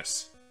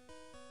darkness.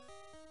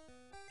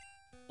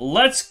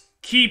 let's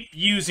keep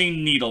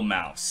using Needle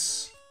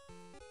Mouse.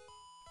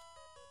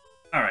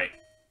 Alright.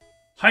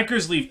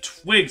 Hikers leave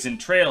twigs and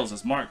trails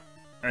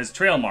as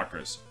trail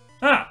markers.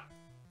 Ah!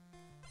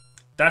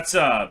 That's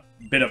a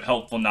bit of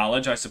helpful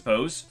knowledge, I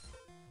suppose.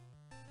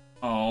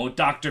 Oh,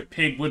 Dr.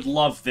 Pig would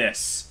love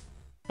this.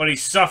 But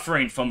he's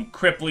suffering from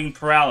crippling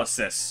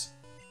paralysis.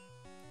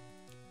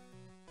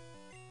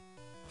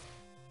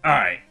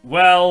 Alright,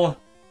 well...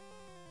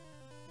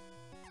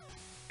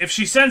 if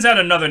she sends out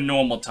another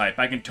normal type,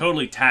 I can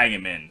totally tag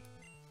him in.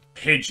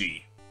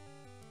 Pidgey.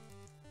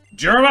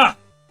 Germa!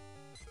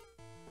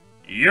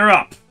 You're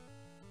up!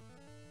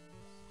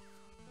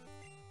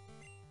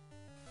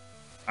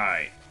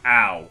 Alright,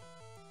 ow.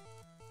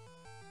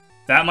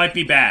 That might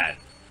be bad.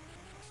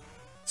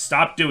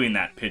 Stop doing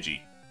that,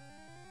 Pidgey.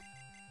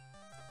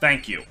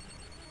 Thank you.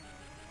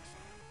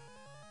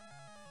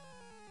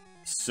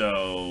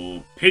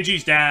 So,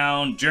 Pidgey's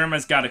down,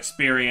 Germa's got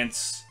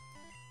experience.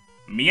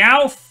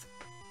 Meowth?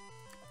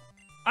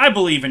 I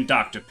believe in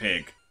Dr.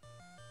 Pig.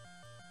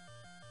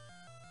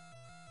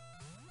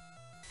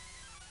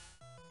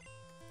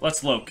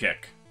 Let's low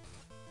kick.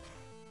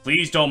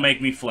 Please don't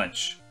make me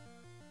flinch.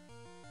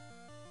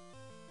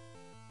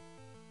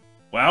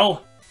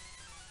 Well,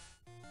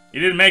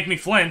 you didn't make me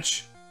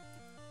flinch.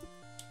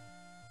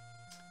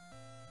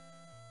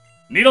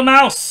 Needle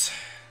Mouse!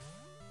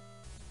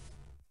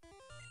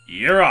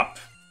 You're up.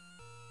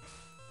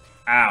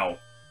 Ow.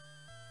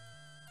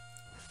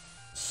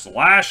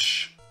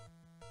 Slash.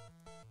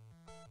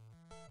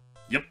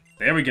 Yep,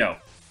 there we go.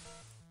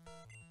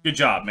 Good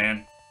job,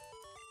 man.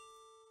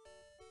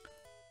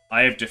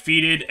 I have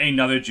defeated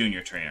another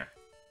junior trainer.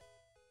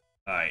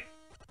 Alright.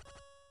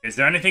 Is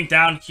there anything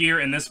down here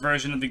in this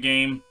version of the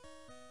game?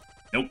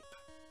 Nope.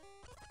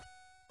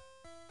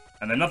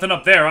 And there's nothing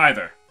up there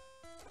either.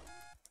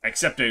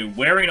 Except a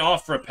wearing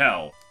off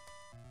repel.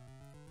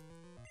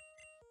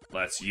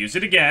 Let's use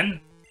it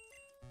again.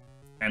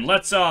 And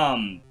let's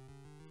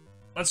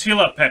heal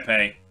up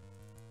Pepe.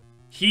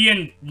 He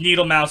and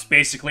Needle Mouse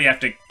basically have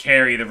to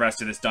carry the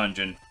rest of this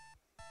dungeon.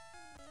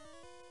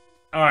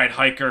 Alright,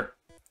 Hiker.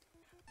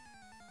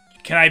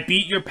 Can I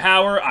beat your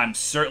power? I'm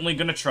certainly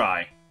gonna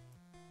try.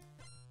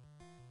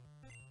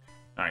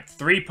 Alright,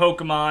 3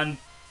 Pokemon.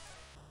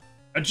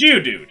 A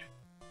Geodude.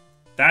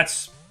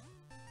 That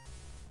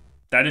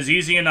is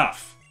easy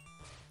enough.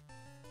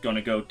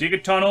 Gonna go dig a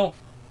tunnel.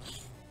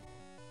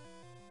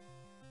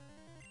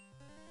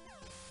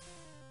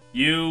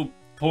 You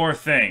poor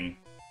thing.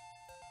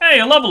 Hey,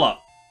 a level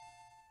up!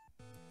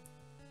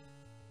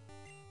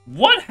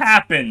 What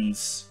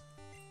happens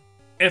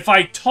if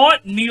I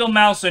taught Needle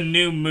Mouse a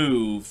new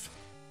move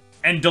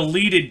and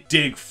deleted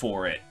Dig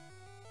for it?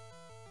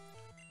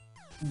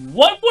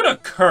 What would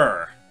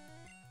occur?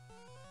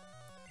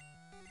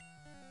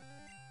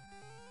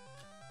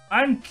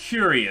 I'm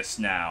curious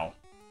now.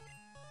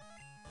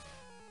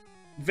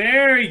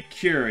 Very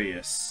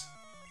curious.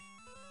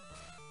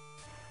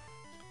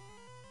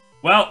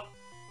 Well,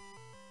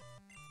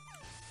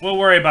 we'll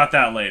worry about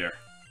that later.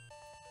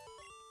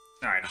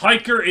 Alright,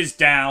 Hiker is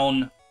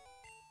down.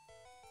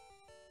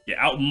 Yeah,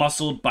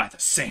 out-muscled by the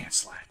Sand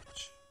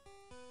Sludge.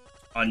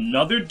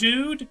 Another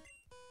dude?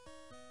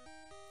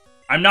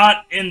 I'm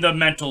not in the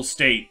mental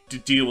state to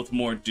deal with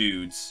more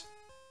dudes.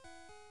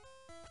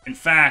 In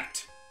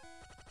fact,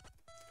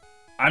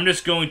 I'm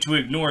just going to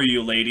ignore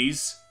you,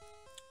 ladies,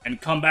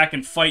 and come back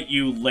and fight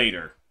you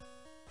later.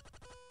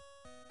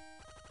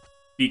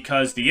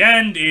 Because the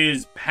end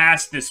is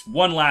past this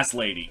one last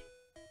lady.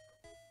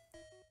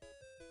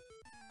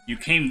 You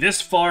came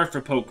this far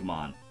for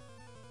Pokemon.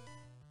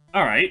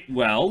 Alright,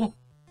 well...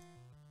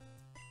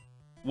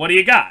 what do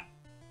you got?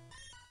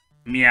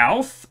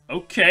 Meowth?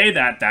 Okay,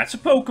 that's a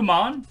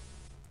Pokemon.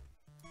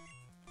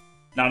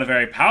 Not a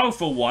very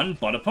powerful one,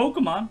 but a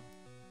Pokemon.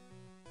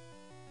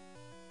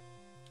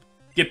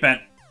 Get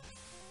bent.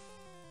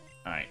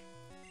 Alright.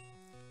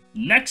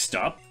 Next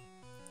up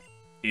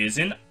is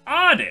an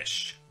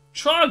Oddish.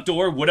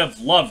 Trogdor would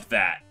have loved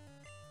that.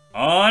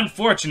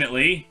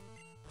 Unfortunately,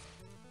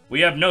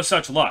 we have no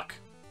such luck.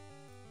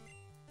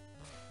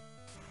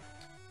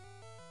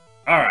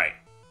 Alright.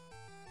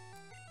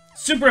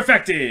 Super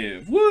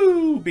effective!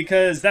 Woo!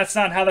 Because that's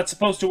not how that's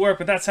supposed to work,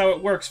 but that's how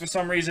it works for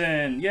some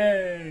reason.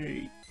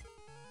 Yay!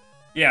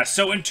 Yeah,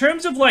 so in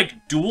terms of,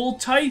 like, dual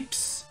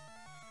types,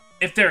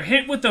 if they're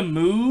hit with a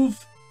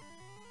move,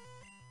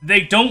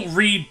 they don't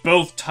read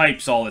both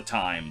types all the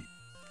time.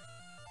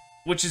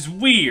 Which is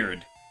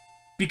weird.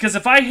 Because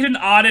if I hit an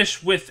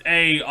Oddish with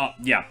a,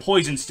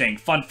 Poison Sting.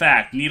 Fun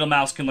fact, Needle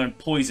Mouse can learn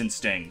Poison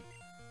Sting.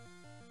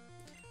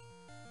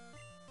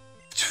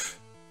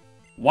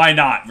 Why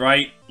not,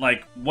 right?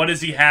 Like, what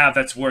does he have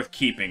that's worth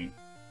keeping?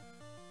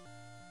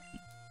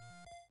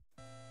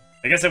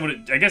 I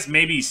guess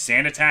maybe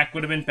Sand Attack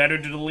would have been better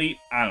to delete?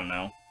 I don't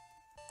know.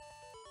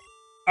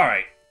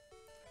 Alright.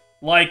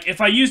 Like, if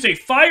I used a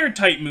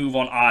Fire-type move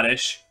on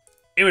Oddish,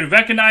 it would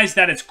recognize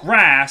that it's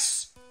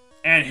grass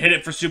and hit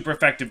it for super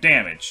effective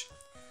damage.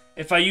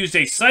 If I used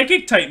a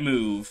Psychic-type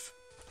move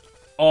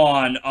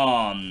on,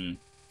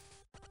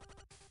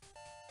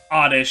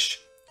 Oddish,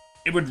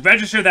 it would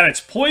register that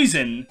it's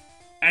poison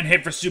and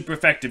hit for super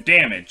effective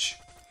damage.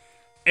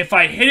 If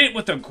I hit it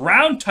with a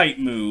ground-type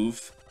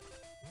move,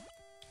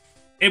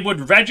 it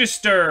would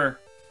register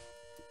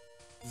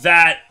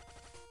that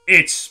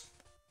it's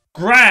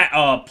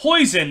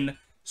poison,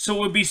 so it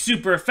would be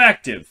super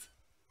effective,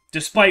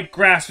 despite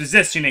grass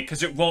resisting it,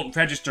 because it won't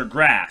register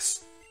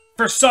grass.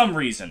 For some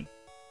reason.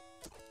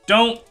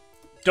 Don't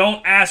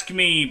ask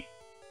me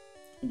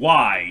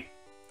why.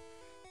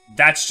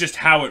 That's just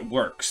how it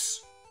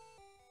works.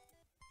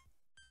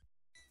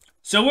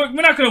 So we're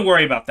not going to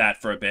worry about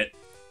that for a bit.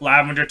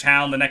 Lavender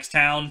Town, the next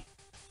town.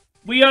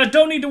 We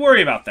don't need to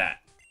worry about that.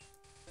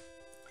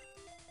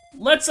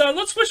 Let's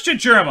switch to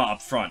Germa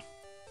up front.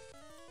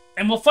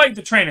 And we'll fight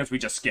the trainers we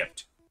just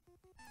skipped.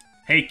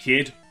 Hey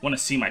kid, wanna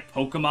see my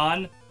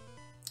Pokemon?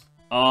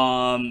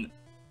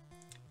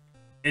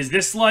 Is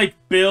this like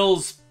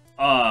Bill's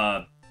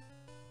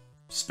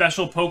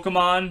special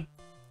Pokemon?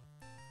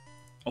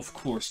 Of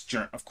course he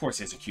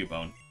has a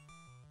Cubone.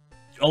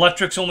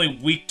 Electric's only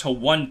weak to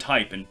one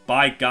type, and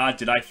by God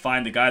did I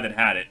find the guy that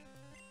had it.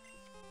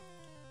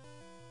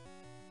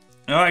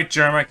 Alright,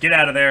 Germa, get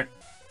out of there.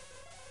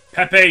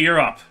 Pepe, you're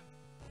up.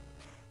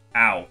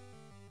 Ow.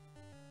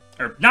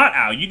 Or, not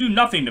ow, you do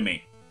nothing to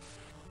me.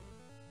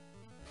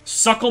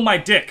 Suckle my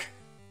dick.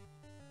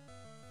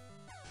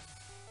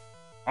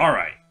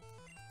 Alright.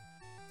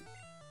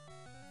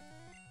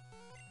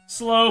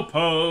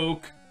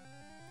 Slowpoke.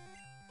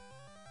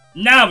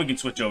 Now we can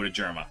switch over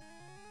to Germa.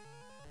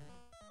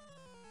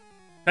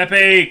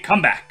 Pepe,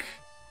 come back.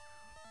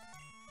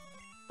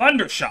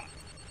 Thundershock.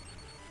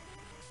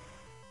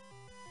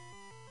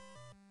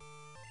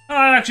 Oh,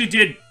 I actually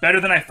did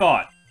better than I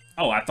thought.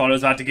 Oh, I thought I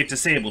was about to get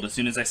disabled as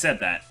soon as I said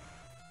that.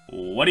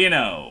 What do you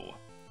know?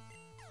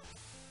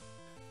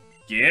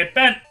 Get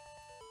bent.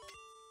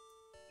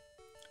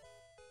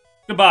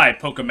 Goodbye,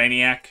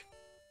 Pokemaniac.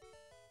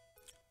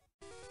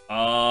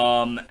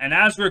 And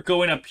as we're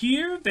going up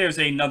here, there's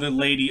another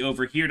lady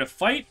over here to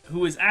fight,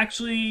 who is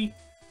actually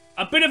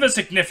a bit of a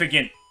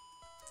significant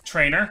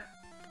trainer.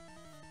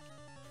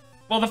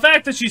 Well, the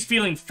fact that she's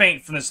feeling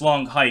faint from this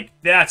long hike,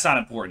 that's not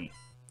important.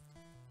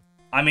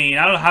 I mean,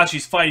 I don't know how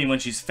she's fighting when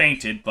she's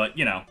fainted, but,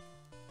 you know.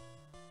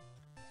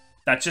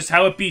 That's just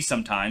how it be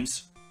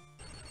sometimes.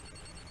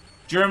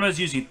 Germa's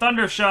using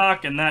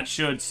Thundershock, and that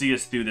should see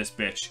us through this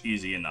bitch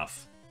easy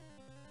enough.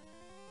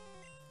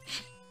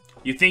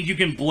 You think you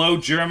can blow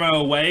Germa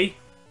away?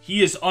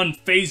 He is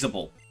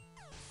unfazable.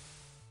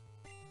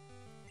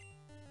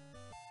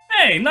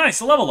 Hey,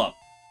 nice, a level up.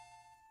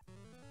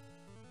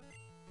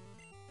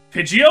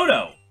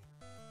 Pidgeotto.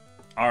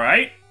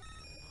 Alright.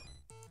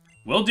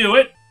 We'll do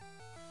it.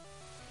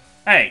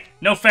 Hey,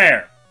 no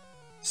fair.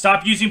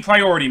 Stop using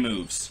priority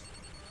moves.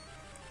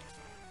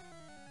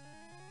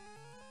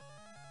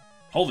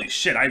 Holy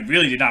shit, I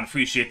really did not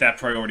appreciate that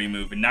priority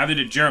move, and neither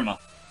did Germa.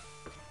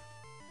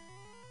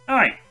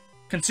 Alright,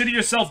 consider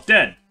yourself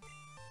dead.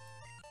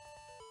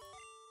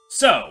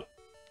 So,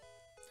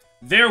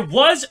 there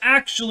was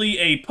actually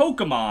a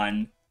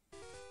Pokemon...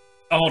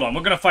 Oh, hold on,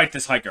 we're gonna fight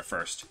this hiker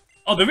first.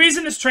 Oh, the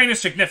reason this train is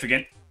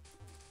significant...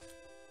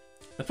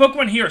 The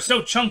Pokemon here are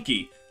so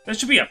chunky, there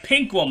should be a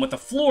pink one with a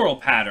floral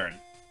pattern.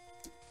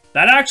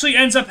 That actually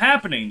ends up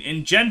happening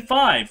in Gen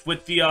 5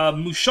 with the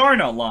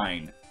Musharna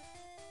line.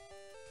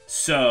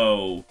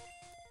 So...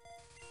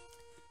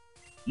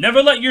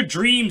 Never let your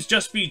dreams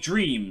just be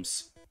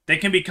dreams. They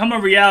can become a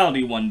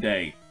reality one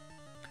day.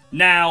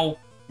 Now,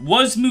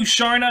 was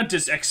Musharna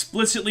just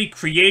explicitly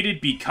created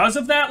because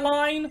of that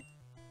line?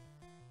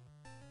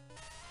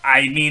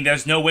 I mean,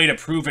 there's no way to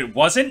prove it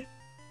wasn't.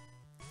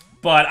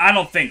 But I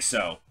don't think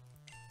so.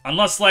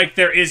 Unless, like,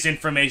 there is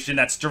information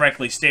that's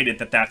directly stated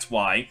that that's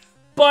why.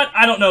 But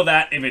I don't know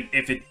that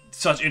if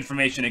such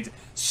information exists.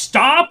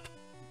 Stop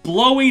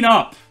blowing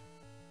up!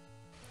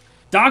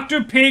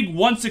 Dr. Pig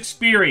wants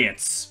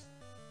experience.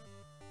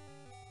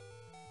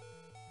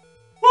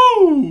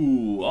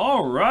 Woo!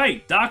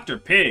 Alright, Dr.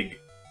 Pig.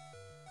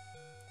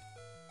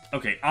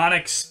 Okay,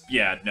 Onyx.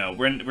 Yeah, no,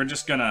 we're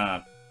just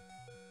gonna...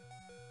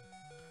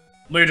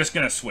 We're just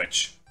gonna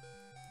switch.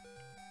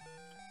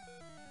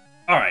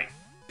 Alright.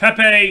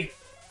 Pepe,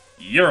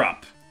 you're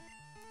up.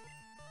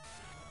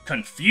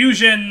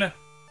 Confusion.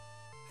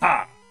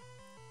 Ha!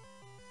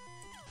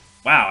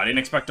 Wow, I didn't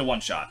expect a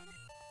one-shot.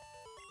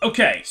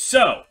 Okay,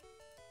 so...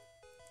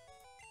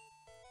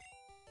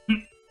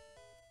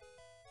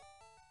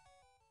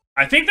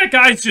 I think that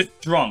guy's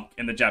just drunk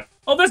in the jet.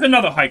 Oh, there's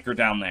another hiker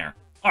down there.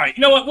 Alright,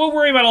 you know what? We'll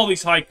worry about all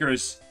these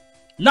hikers.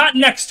 Not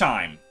next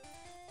time.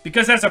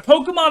 Because as a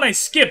Pokemon, I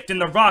skipped in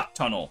the rock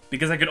tunnel.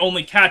 Because I could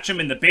only catch him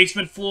in the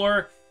basement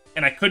floor.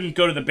 And I couldn't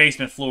go to the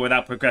basement floor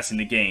without progressing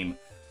the game.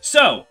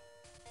 So,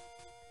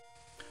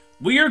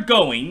 we are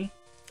going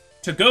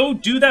to go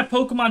do that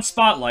Pokemon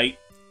Spotlight.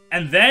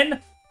 And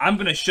then, I'm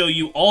going to show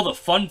you all the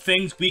fun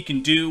things we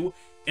can do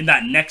in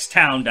that next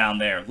town down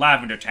there.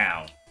 Lavender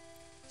Town.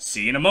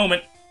 See you in a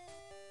moment.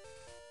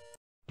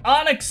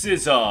 Onyx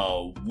is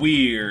a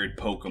weird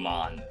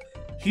Pokemon.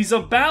 He's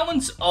a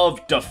balance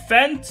of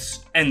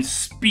defense and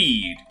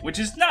speed, which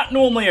is not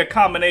normally a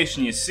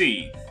combination you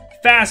see.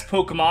 Fast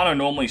Pokemon are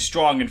normally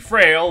strong and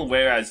frail,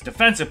 whereas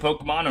defensive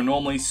Pokemon are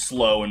normally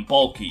slow and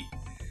bulky.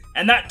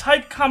 And that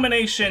type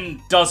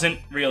combination doesn't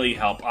really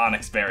help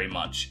Onix very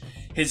much.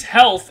 His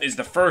health is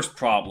the first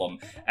problem,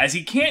 as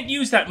he can't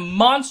use that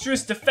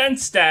monstrous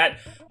defense stat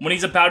when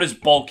he's about as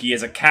bulky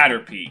as a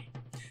Caterpie.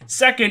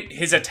 Second,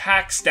 his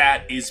attack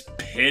stat is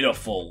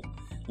pitiful.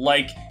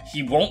 Like,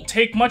 he won't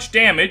take much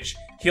damage,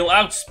 he'll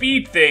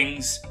outspeed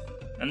things,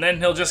 and then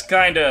he'll just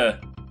kinda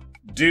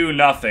do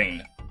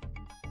nothing.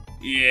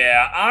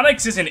 Yeah,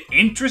 Onix is an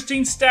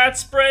interesting stat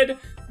spread,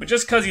 but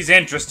just cause he's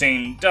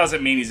interesting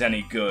doesn't mean he's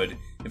any good.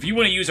 If you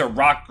want to use a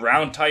rock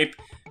ground type,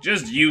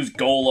 just use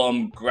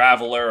Golem,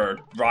 Graveler, or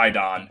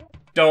Rhydon.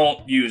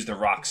 Don't use the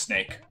Rock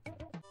Snake.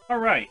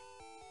 Alright,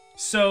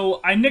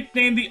 so I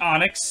nicknamed the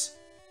Onix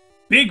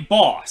Big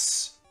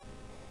Boss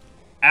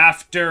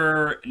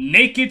after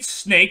Naked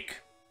Snake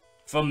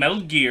from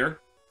Metal Gear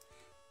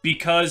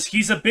because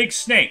he's a big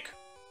snake.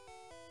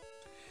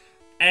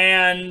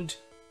 And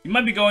you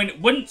might be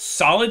going, wouldn't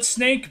Solid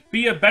Snake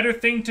be a better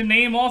thing to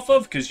name off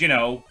of? Because, you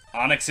know,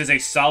 Onix is a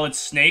solid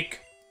snake.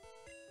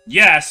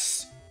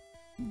 Yes,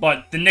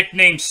 but the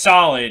nickname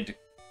Solid,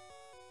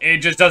 it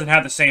just doesn't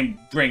have the same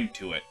ring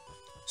to it.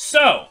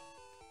 So,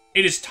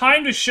 it is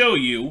time to show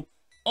you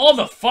all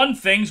the fun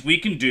things we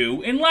can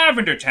do in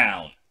Lavender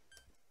Town.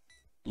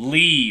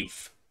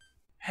 Leave.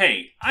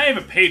 Hey, I have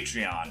a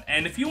Patreon,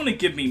 and if you want to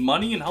give me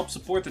money and help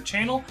support the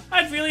channel,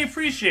 I'd really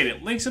appreciate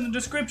it. Links in the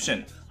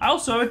description. I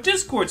also have a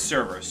Discord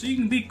server, so you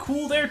can be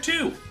cool there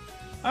too.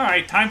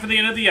 Alright, time for the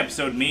end of the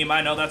episode, meme.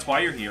 I know that's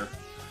why you're here.